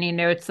write any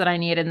notes that I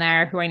need in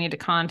there, who I need to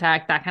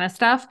contact, that kind of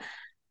stuff.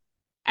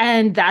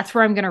 And that's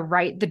where I'm going to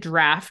write the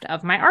draft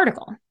of my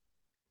article.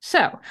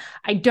 So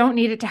I don't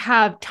need it to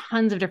have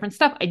tons of different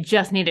stuff. I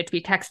just need it to be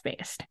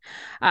text-based.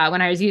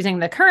 When I was using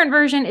the current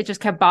version, it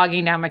just kept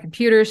bogging down my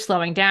computer,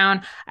 slowing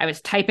down. I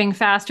was typing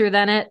faster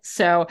than it,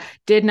 so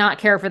did not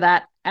care for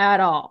that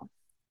at all.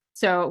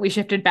 So we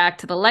shifted back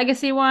to the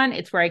legacy one.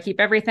 It's where I keep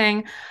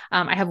everything.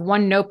 I have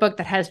one notebook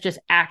that has just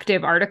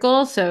active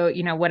articles. So,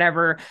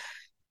 whatever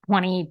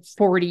 20,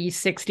 40,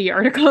 60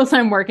 articles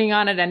I'm working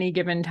on at any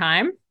given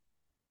time.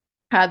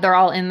 They're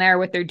all in there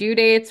with their due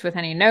dates, with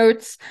any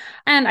notes,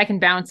 and I can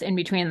bounce in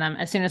between them.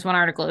 As soon as one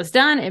article is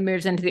done, it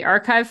moves into the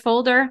archive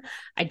folder.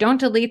 I don't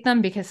delete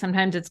them because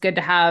sometimes it's good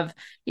to have,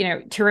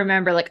 to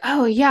remember like,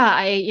 oh yeah,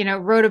 I,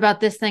 wrote about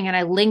this thing and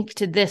I linked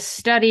to this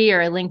study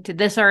or I linked to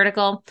this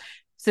article.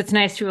 So it's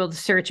nice to be able to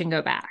search and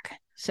go back.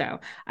 So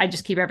I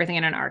just keep everything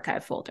in an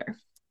archive folder.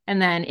 And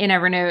then in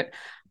Evernote,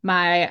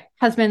 my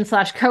husband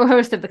 /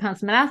 co-host of The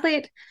Consummate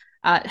Athlete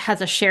has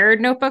a shared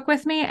notebook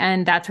with me,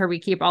 and that's where we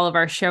keep all of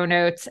our show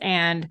notes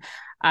and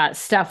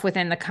stuff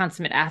within the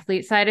Consummate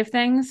Athlete side of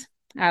things,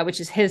 which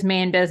is his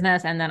main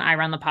business, and then I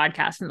run the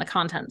podcast and the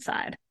content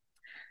side.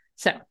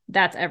 So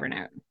that's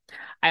Evernote.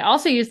 I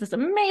also use this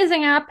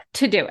amazing app,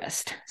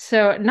 Todoist.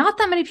 So not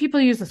that many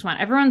people use this one.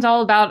 Everyone's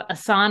all about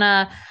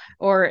Asana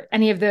or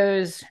any of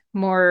those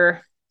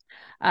more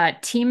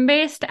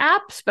team-based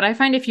apps, but I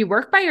find if you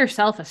work by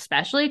yourself,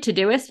 especially,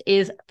 Todoist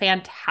is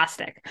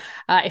fantastic.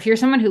 If you're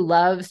someone who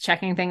loves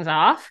checking things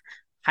off,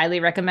 highly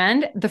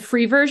recommend. The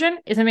free version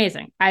is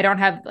amazing. I don't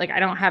have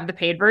the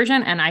paid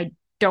version, and I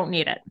don't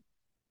need it.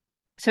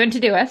 So in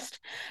Todoist,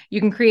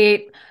 you can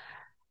create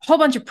a whole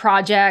bunch of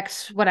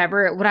projects,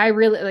 whatever. What I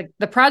really like,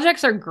 the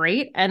projects are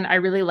great, and I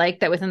really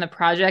like that within the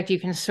project you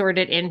can sort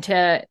it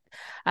into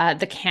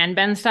the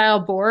Kanban style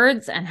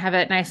boards and have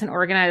it nice and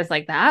organized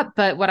like that.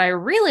 But what I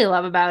really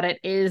love about it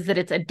is that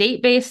it's a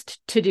date-based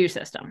to-do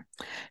system.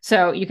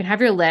 So you can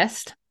have your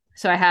list.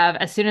 So I have,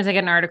 as soon as I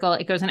get an article,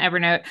 it goes in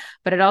Evernote,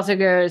 but it also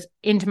goes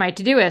into my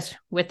Todoist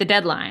with the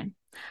deadline.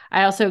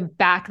 I also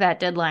back that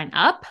deadline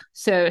up.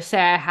 So say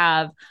I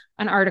have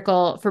an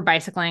article for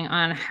bicycling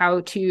on how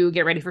to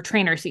get ready for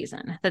trainer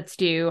season that's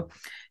due,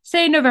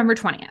 say, November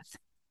 20th.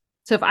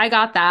 So if I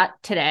got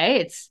that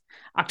today, it's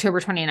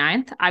October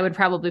 29th, I would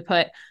probably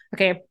put,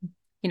 okay,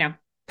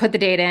 put the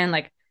date in,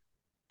 like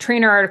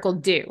trainer article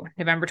due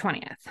November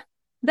 20th.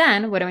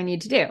 Then what do I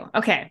need to do?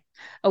 Okay,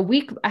 a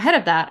week ahead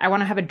of that, I want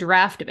to have a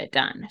draft of it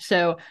done.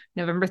 So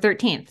November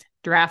 13th,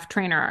 draft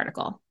trainer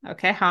article.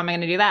 Okay, how am I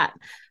going to do that?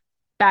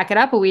 Back it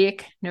up a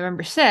week,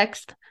 November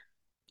 6th,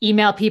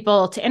 email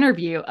people to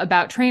interview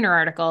about trainer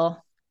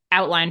article,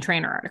 outline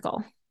trainer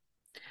article.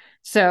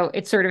 So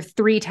it's sort of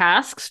 3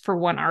 tasks for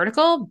one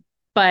article,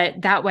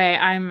 but that way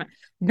I'm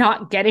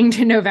not getting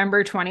to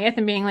November 20th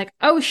and being like,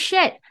 oh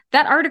shit,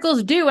 that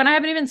article's due and I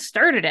haven't even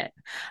started it.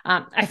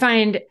 I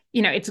find,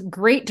 it's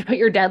great to put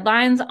your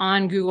deadlines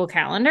on Google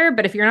Calendar,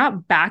 but if you're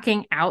not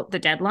backing out the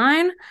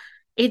deadline,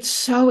 it's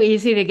so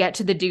easy to get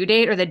to the due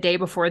date or the day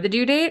before the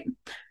due date,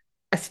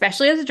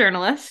 especially as a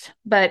journalist.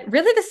 But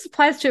really, this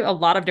applies to a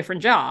lot of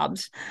different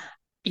jobs.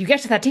 You get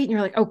to that date and you're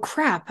like, oh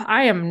crap,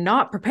 I am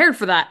not prepared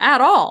for that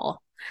at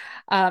all.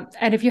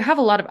 And if you have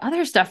a lot of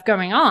other stuff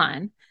going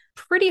on,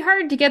 pretty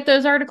hard to get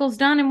those articles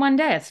done in one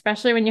day,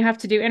 especially when you have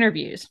to do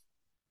interviews.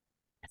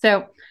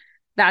 So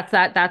that's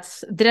that.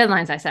 That's the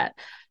deadlines I set.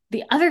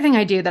 The other thing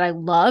I do that I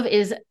love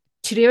is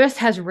Todoist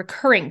has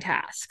recurring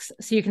tasks.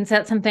 So you can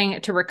set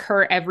something to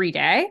recur every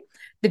day.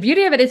 The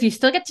beauty of it is you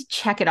still get to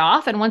check it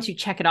off. And once you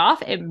check it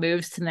off, it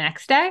moves to the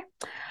next day.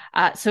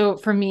 So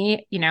for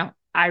me,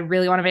 I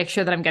really want to make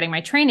sure that I'm getting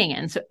my training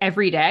in. So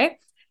every day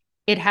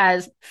it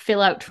has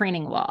fill out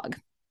training log.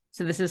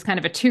 So this is kind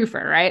of a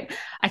twofer, right?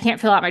 I can't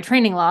fill out my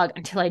training log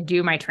until I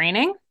do my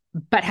training,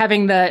 but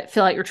having the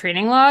fill out your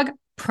training log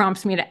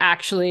prompts me to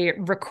actually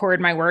record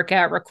my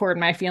workout, record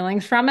my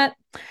feelings from it.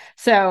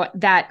 So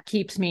that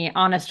keeps me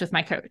honest with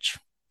my coach.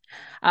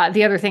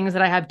 The other things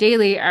that I have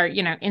daily are,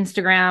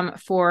 Instagram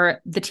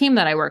for the team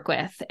that I work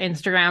with,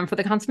 Instagram for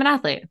the consummate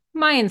athlete,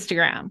 my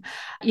Instagram,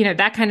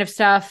 that kind of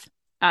stuff.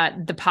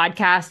 The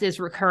podcast is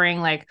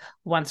recurring like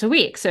once a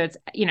week. So it's,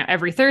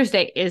 every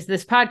Thursday is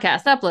this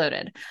podcast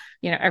uploaded,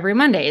 every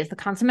Monday is the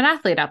consummate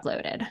athlete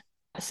uploaded.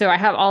 So I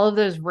have all of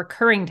those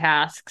recurring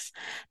tasks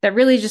that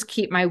really just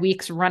keep my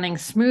weeks running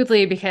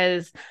smoothly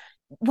because,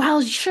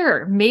 well,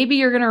 sure, maybe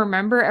you're going to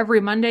remember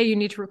every Monday you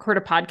need to record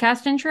a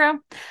podcast intro.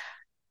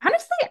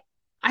 Honestly,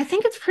 I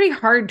think it's pretty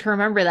hard to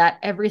remember that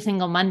every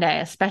single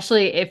Monday,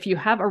 especially if you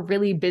have a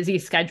really busy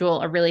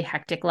schedule, a really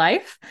hectic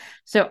life.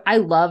 So I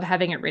love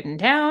having it written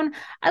down.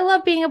 I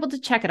love being able to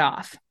check it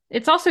off.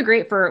 It's also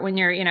great for when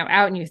you're,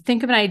 out and you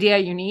think of an idea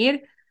you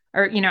need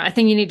or, a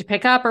thing you need to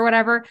pick up or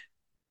whatever,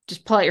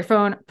 just pull out your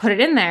phone, put it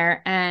in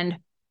there. And,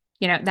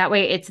 that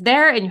way it's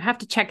there and you have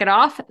to check it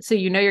off. So,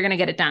 you're going to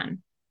get it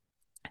done.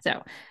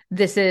 So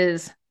this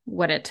is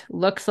what it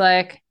looks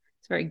like.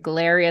 It's very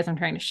glary as I'm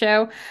trying to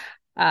show.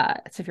 So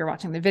if you're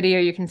watching the video,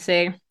 you can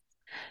see.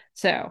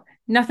 So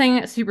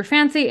nothing super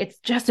fancy. It's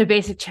just a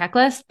basic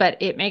checklist, but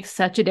it makes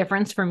such a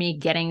difference for me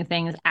getting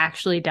things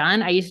actually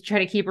done. I used to try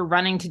to keep a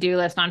running to-do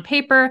list on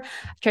paper.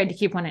 I tried to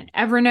keep one in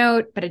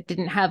Evernote, but it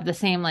didn't have the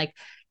same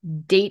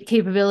date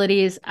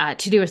capabilities.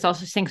 Todoist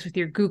also syncs with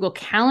your Google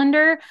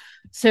Calendar.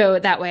 So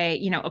that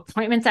way,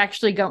 appointments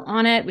actually go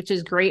on it, which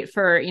is great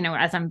for,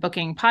 as I'm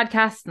booking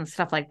podcasts and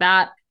stuff like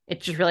that.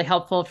 It's just really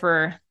helpful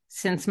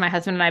since my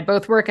husband and I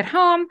both work at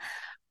home.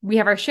 We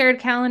have our shared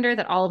calendar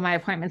that all of my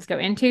appointments go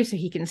into so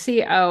he can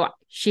see, oh,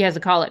 she has a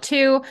call at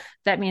 2.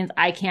 That means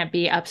I can't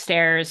be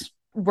upstairs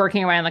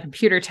working away on the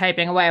computer,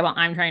 typing away while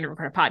I'm trying to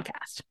record a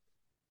podcast.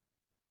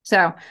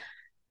 So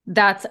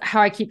that's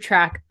how I keep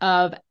track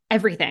of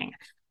everything.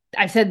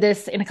 I've said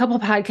this in a couple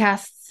of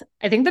podcasts.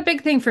 I think the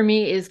big thing for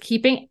me is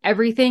keeping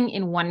everything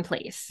in one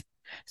place.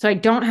 So I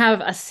don't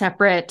have a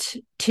separate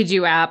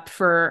to-do app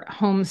for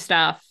home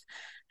stuff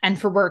and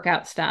for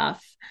workout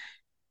stuff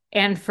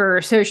and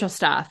for social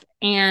stuff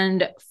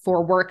and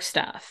for work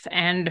stuff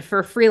and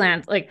for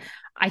freelance.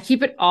 I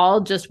keep it all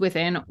just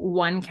within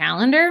one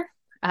calendar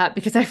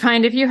because I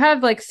find if you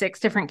have 6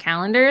 different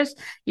calendars,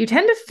 you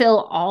tend to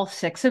fill all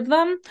 6 of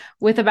them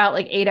with about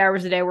 8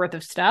 hours a day worth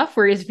of stuff.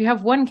 Whereas if you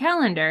have one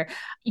calendar,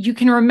 you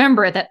can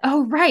remember that,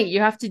 oh, right,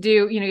 you have to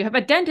do, you have a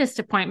dentist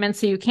appointment,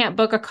 so you can't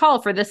book a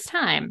call for this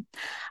time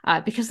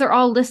because they're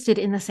all listed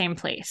in the same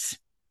place.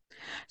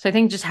 So I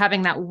think just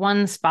having that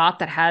one spot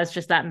that has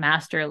just that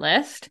master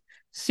list,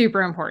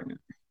 super important.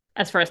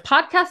 As far as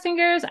podcasting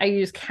goes, I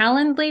use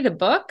Calendly to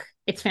book.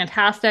 It's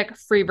fantastic.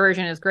 Free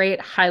version is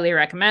great. Highly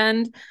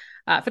recommend.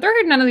 For the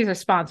record, none of these are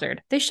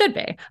sponsored. They should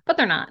be, but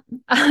they're not.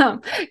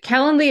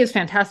 Calendly is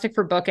fantastic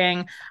for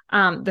booking.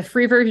 The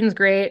free version is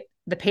great.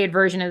 The paid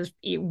version is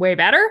way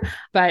better,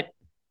 but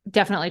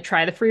definitely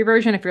try the free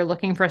version if you're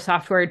looking for a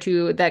software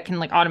that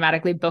can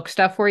automatically book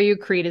stuff for you,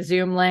 create a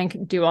Zoom link,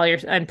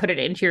 and put it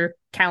into your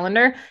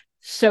calendar.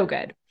 So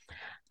good.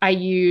 I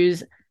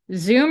use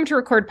Zoom to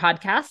record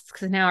podcasts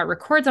because now it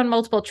records on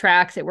multiple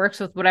tracks. It works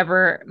with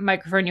whatever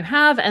microphone you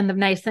have. And the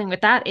nice thing with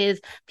that is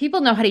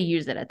people know how to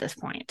use it at this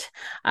point.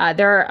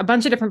 There are a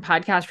bunch of different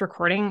podcast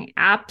recording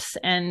apps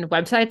and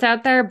websites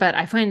out there, but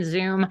I find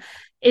Zoom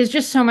is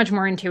just so much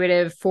more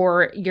intuitive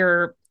for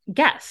your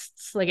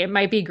guests. Like it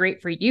might be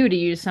great for you to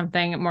use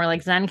something more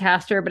like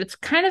Zencaster, but it's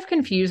kind of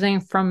confusing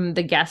from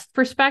the guest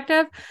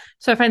perspective.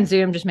 So I find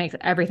Zoom just makes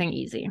everything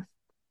easy.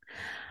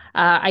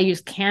 I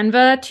use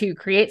Canva to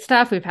create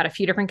stuff. We've had a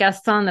few different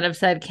guests on that have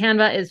said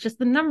Canva is just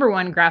the number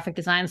one graphic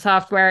design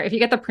software. If you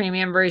get the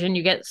premium version,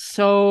 you get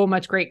so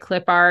much great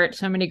clip art,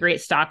 so many great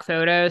stock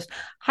photos.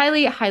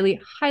 Highly, highly,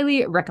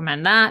 highly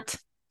recommend that.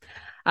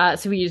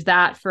 So we use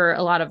that for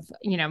a lot of,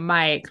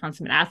 my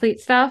consummate athlete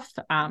stuff.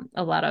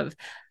 A lot of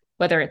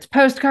whether it's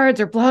postcards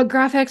or blog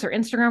graphics or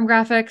Instagram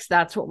graphics,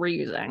 that's what we're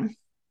using.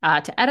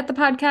 To edit the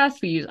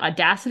podcast, we use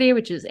Audacity,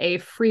 which is a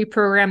free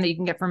program that you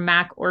can get from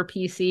Mac or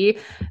PC.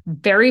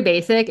 Very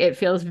basic. It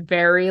feels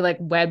very like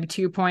Web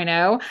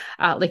 2.0.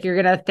 Like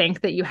you're going to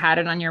think that you had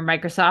it on your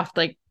Microsoft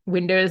like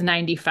Windows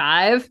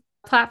 95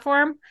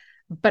 platform,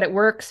 but it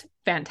works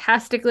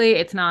fantastically.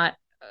 It's not,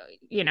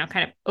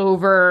 kind of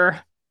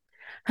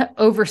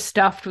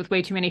overstuffed with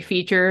way too many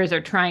features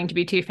or trying to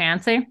be too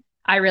fancy.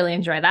 I really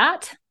enjoy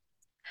that.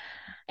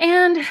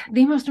 And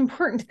the most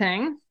important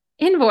thing,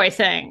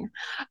 invoicing.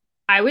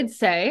 I would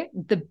say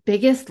the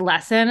biggest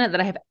lesson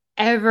that I have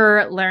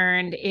ever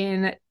learned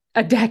in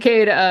a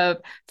decade of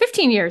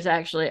 15 years,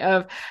 actually,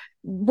 of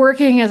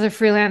working as a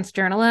freelance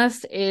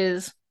journalist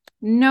is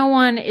no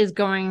one is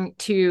going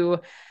to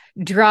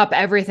drop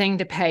everything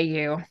to pay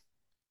you.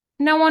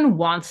 No one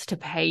wants to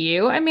pay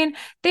you. I mean,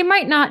 they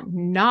might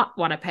not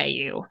want to pay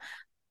you,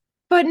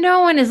 but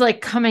no one is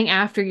like coming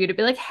after you to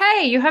be like,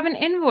 hey, you haven't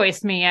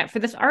invoiced me yet for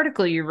this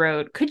article you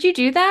wrote. Could you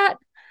do that?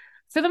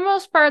 For the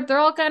most part, they're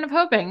all kind of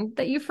hoping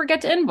that you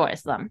forget to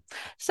invoice them.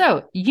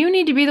 So you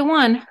need to be the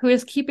one who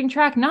is keeping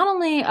track not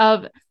only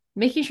of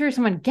making sure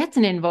someone gets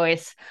an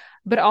invoice,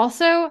 but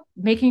also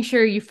making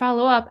sure you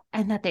follow up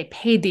and that they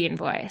paid the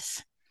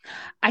invoice.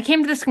 I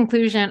came to this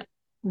conclusion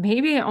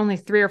maybe only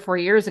 3 or 4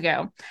 years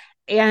ago,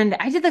 and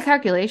I did the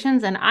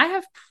calculations, and I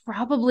have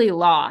probably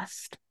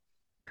lost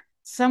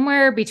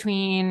somewhere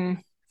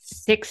between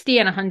 $60,000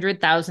 and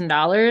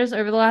 $100,000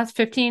 over the last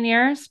 15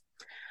 years.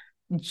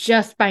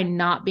 Just by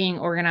not being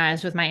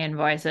organized with my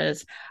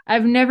invoices.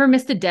 I've never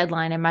missed a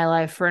deadline in my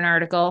life for an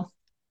article.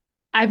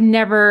 I've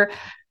never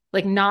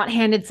not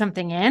handed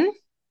something in.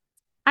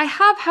 I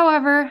have,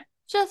 however,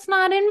 just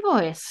not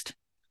invoiced.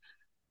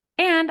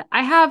 And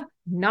I have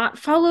not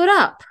followed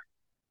up.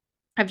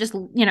 I've just,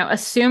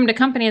 assumed a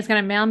company is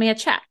going to mail me a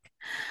check.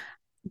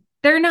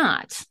 They're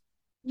not.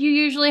 You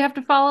usually have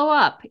to follow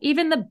up.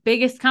 Even the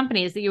biggest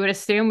companies that you would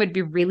assume would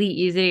be really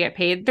easy to get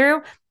paid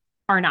through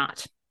are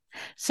not.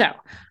 So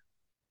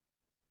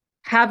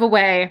have a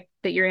way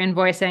that you're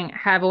invoicing,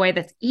 have a way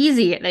that's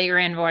easy that you're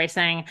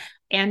invoicing,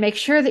 and make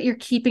sure that you're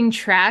keeping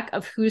track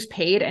of who's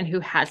paid and who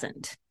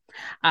hasn't.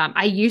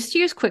 I used to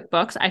use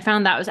QuickBooks. I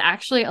found that was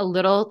actually a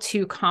little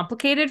too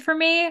complicated for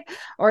me,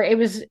 or it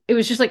was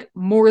just like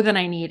more than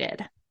I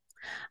needed.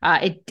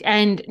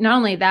 And not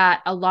only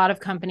that, a lot of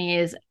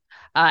companies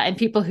and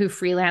people who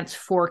freelance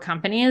for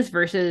companies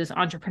versus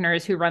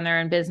entrepreneurs who run their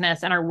own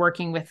business and are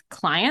working with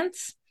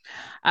clients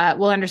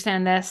will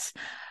understand this.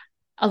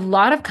 A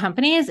lot of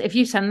companies, if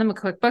you send them a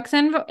QuickBooks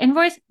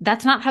invoice,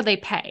 that's not how they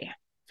pay.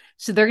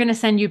 So they're going to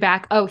send you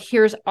back, oh,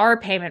 here's our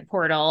payment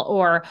portal,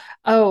 or,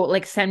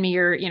 oh, send me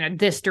your,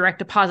 this direct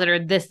deposit or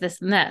this,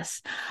 and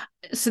this.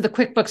 So the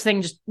QuickBooks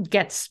thing just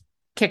gets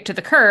kicked to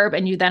the curb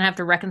and you then have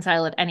to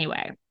reconcile it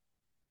anyway.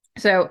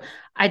 So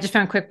I just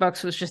found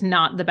QuickBooks was just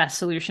not the best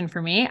solution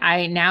for me.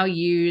 I now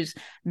use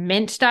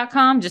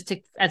mint.com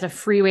as a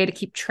free way to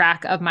keep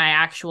track of my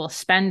actual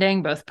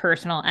spending, both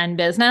personal and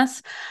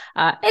business.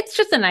 It's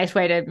just a nice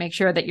way to make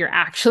sure that you're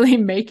actually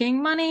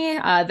making money,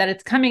 that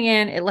it's coming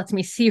in. It lets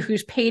me see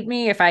who's paid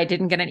me if I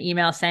didn't get an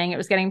email saying it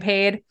was getting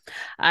paid.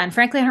 And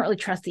frankly, I don't really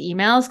trust the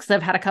emails because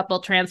I've had a couple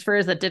of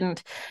transfers that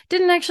didn't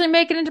actually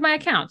make it into my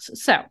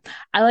accounts. So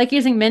I like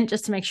using Mint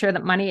just to make sure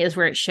that money is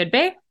where it should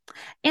be.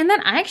 And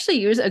then I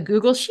actually use a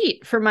Google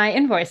Sheet for my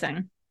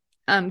invoicing.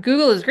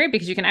 Google is great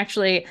because you can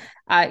actually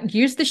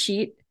use the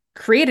sheet,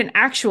 create an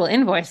actual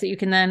invoice that you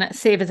can then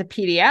save as a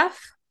PDF.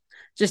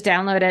 Just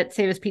download it,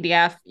 save as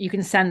PDF. You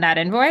can send that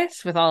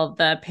invoice with all of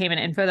the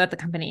payment info that the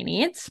company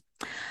needs.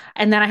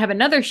 And then I have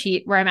another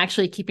sheet where I'm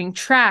actually keeping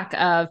track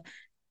of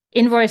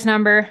invoice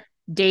number,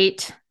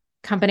 date,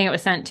 company it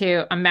was sent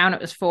to, amount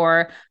it was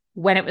for,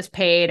 when it was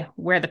paid,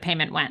 where the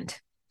payment went.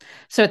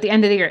 So at the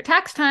end of the year at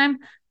tax time,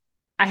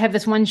 I have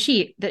this one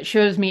sheet that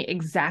shows me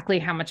exactly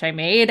how much I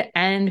made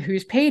and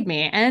who's paid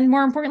me, and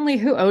more importantly,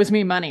 who owes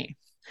me money.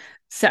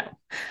 So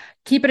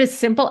keep it as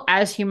simple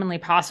as humanly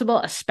possible,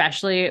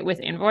 especially with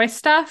invoice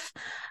stuff,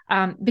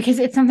 because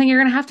it's something you're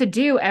going to have to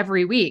do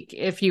every week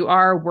if you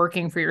are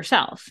working for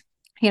yourself.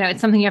 It's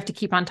something you have to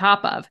keep on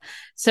top of.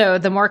 So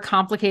the more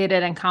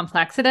complicated and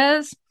complex it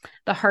is,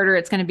 the harder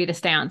it's going to be to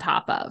stay on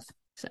top of.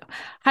 So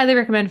highly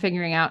recommend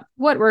figuring out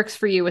what works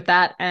for you with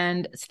that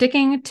and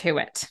sticking to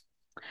it.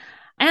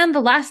 And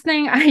the last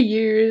thing I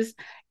use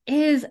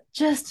is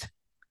just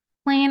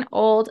plain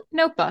old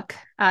notebook.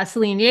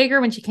 Celine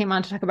Yeager, when she came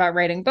on to talk about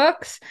writing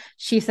books,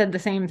 she said the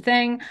same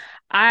thing.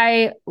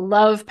 I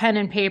love pen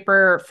and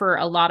paper for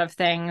a lot of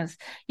things.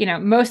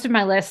 Most of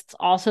my lists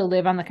also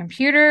live on the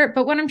computer,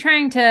 but when I'm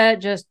trying to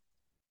just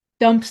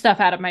dump stuff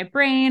out of my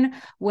brain,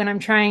 when I'm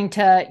trying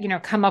to,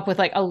 come up with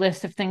like a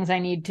list of things I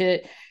need to,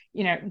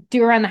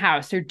 do around the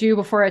house or do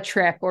before a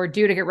trip or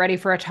do to get ready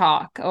for a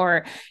talk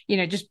or,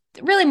 just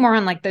really more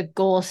on like the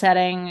goal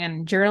setting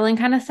and journaling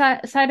kind of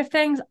side of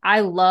things, I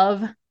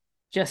love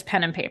just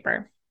pen and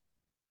paper.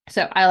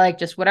 So I like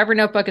just whatever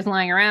notebook is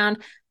lying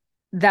around,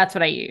 that's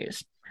what I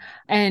use.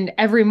 And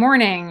every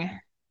morning,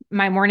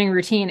 my morning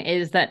routine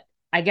is that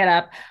I get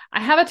up,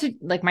 I have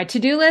my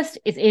to-do list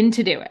is in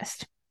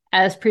Todoist,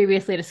 as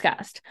previously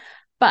discussed,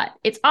 but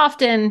it's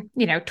often,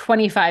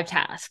 25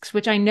 tasks,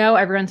 which I know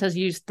everyone says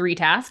use 3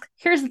 tasks.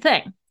 Here's the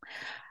thing.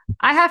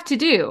 I have to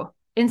do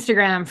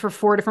Instagram for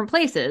 4 different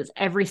places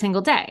every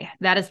single day.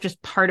 That is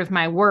just part of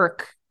my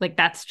work. Like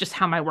that's just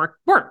how my work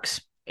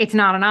works. It's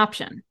not an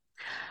option.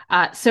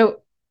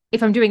 So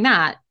if I'm doing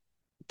that,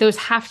 those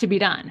have to be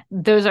done.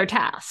 Those are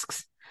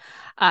tasks.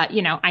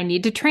 I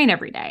need to train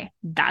every day.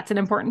 That's an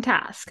important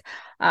task.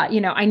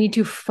 I need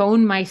to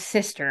phone my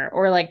sister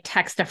or like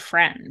text a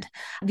friend.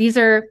 These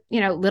are,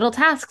 little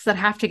tasks that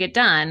have to get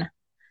done.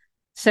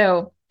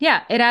 So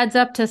yeah, it adds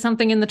up to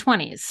something in the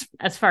 20s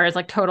as far as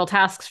like total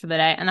tasks for the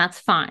day. And that's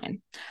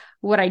fine.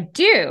 What I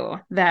do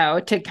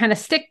though, to kind of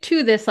stick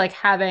to this, like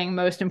having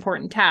most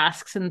important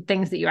tasks and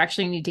things that you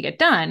actually need to get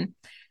done,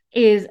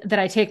 is that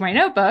I take my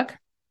notebook,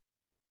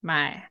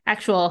 my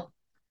actual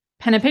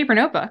pen and paper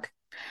notebook,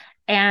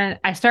 and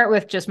I start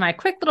with just my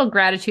quick little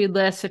gratitude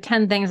list. So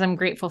 10 things I'm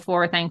grateful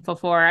for, thankful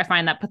for. I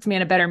find that puts me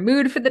in a better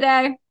mood for the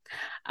day.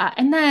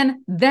 And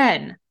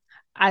then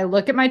I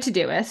look at my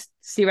Todoist,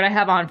 see what I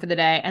have on for the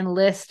day, and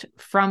list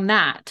from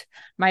that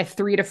my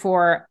 3 to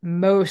 4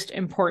 most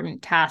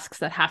important tasks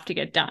that have to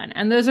get done.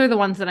 And those are the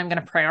ones that I'm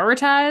going to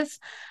prioritize.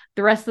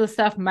 The rest of the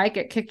stuff might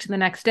get kicked to the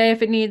next day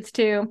if it needs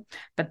to,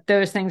 but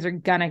those things are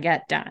going to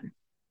get done.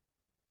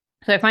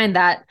 So I find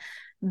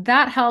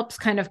that helps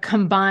kind of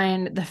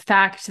combine the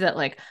fact that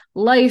like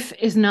life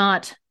is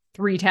not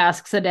 3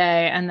 tasks a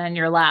day and then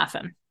you're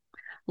laughing.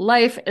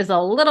 Life is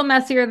a little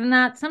messier than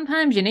that.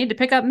 Sometimes you need to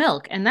pick up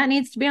milk and that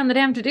needs to be on the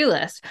damn to-do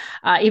list,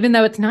 even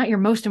though it's not your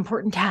most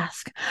important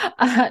task.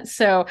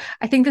 So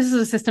I think this is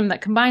a system that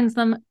combines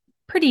them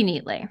pretty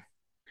neatly.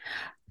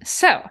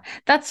 So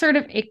that's sort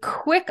of a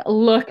quick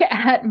look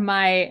at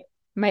my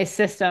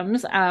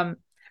systems.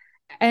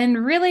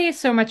 And really,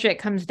 so much of it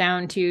comes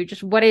down to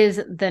just what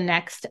is the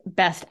next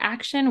best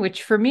action,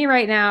 which for me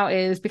right now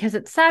is, because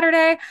it's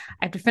Saturday, I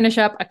have to finish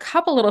up a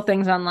couple little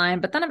things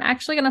online, but then I'm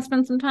actually going to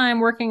spend some time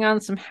working on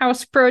some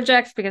house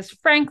projects because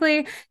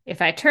frankly,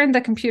 if I turned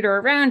the computer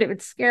around, it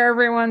would scare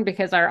everyone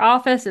because our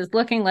office is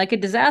looking like a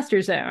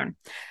disaster zone.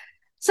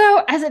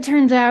 So as it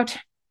turns out,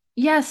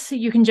 yes,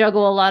 you can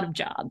juggle a lot of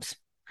jobs.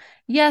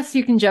 Yes,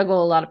 you can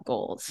juggle a lot of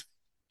goals,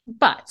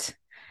 but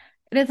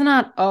it is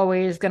not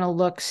always going to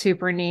look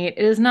super neat.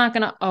 It is not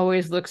going to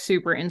always look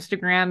super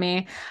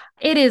Instagrammy.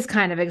 It is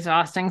kind of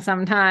exhausting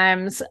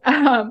sometimes,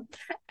 and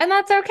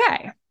that's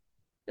okay.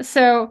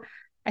 So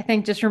I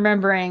think just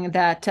remembering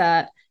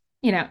that,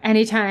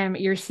 anytime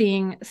you're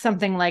seeing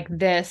something like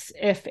this,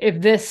 if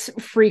this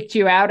freaked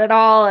you out at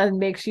all and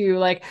makes you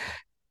like,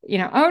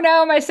 oh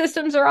no, my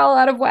systems are all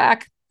out of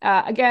whack.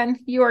 Again,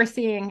 you are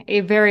seeing a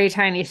very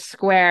tiny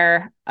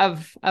square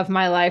of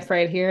my life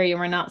right here. You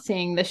are not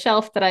seeing the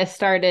shelf that I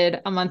started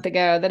a month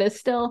ago that is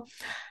still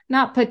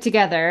not put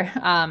together,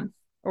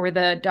 or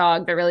the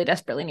dog that really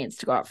desperately needs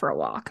to go out for a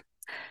walk.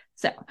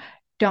 So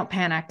don't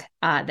panic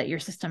that your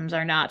systems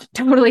are not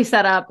totally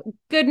set up.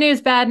 Good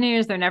news, bad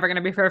news, they're never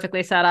going to be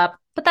perfectly set up,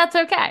 but that's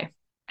okay.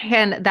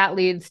 And that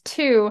leads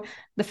to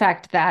the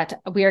fact that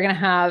we are going to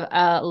have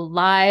a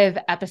live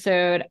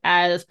episode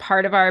as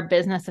part of our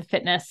Business of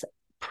Fitness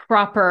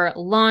proper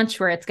launch,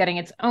 where it's getting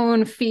its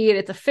own feed.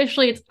 It's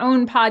officially its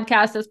own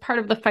podcast as part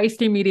of the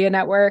Feisty Media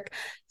Network.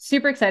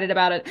 Super excited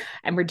about it.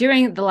 And we're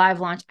doing the live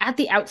launch at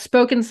the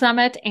Outspoken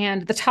Summit.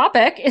 And the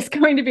topic is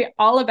going to be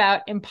all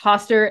about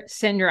imposter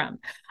syndrome.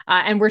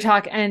 And we're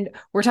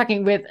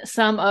talking with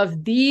some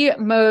of the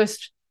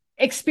most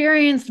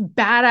experienced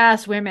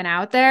badass women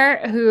out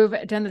there who've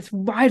done this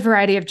wide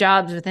variety of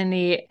jobs within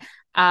the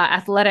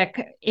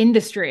athletic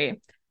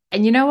industry.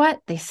 And you know what?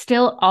 They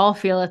still all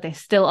feel it. They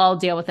still all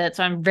deal with it.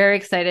 So I'm very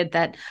excited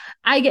that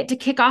I get to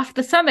kick off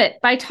the summit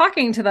by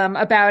talking to them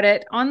about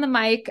it on the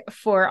mic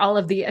for all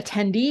of the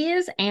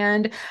attendees.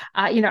 And,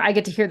 I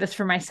get to hear this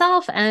for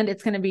myself, and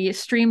it's going to be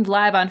streamed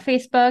live on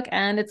Facebook,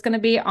 and it's going to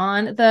be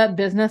on the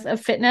Business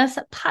of Fitness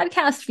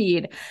podcast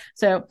feed.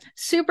 So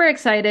super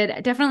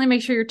excited. Definitely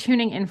make sure you're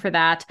tuning in for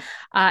that.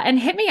 And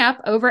hit me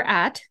up over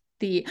at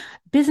the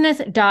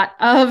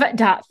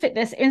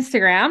business.of.fitness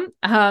Instagram,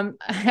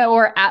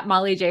 or at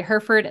Molly J.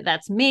 Hurford.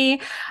 That's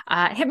me.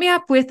 Hit me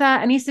up with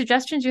any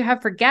suggestions you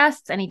have for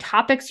guests, any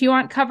topics you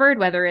want covered,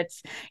 whether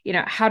it's,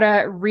 how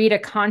to read a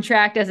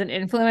contract as an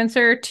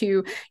influencer,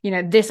 to,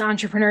 this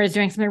entrepreneur is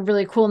doing something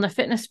really cool in the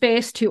fitness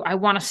space, to I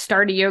want to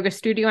start a yoga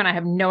studio and I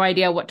have no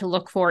idea what to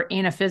look for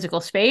in a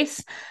physical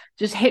space.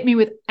 Just hit me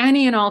with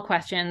any and all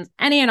questions,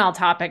 any and all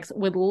topics.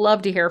 Would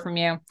love to hear from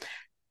you.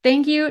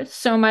 Thank you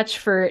so much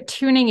for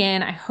tuning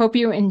in. I hope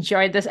you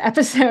enjoyed this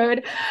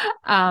episode,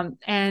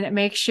 and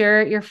make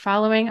sure you're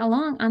following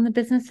along on the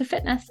business of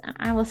fitness. And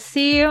I will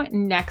see you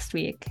next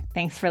week.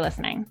 Thanks for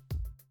listening.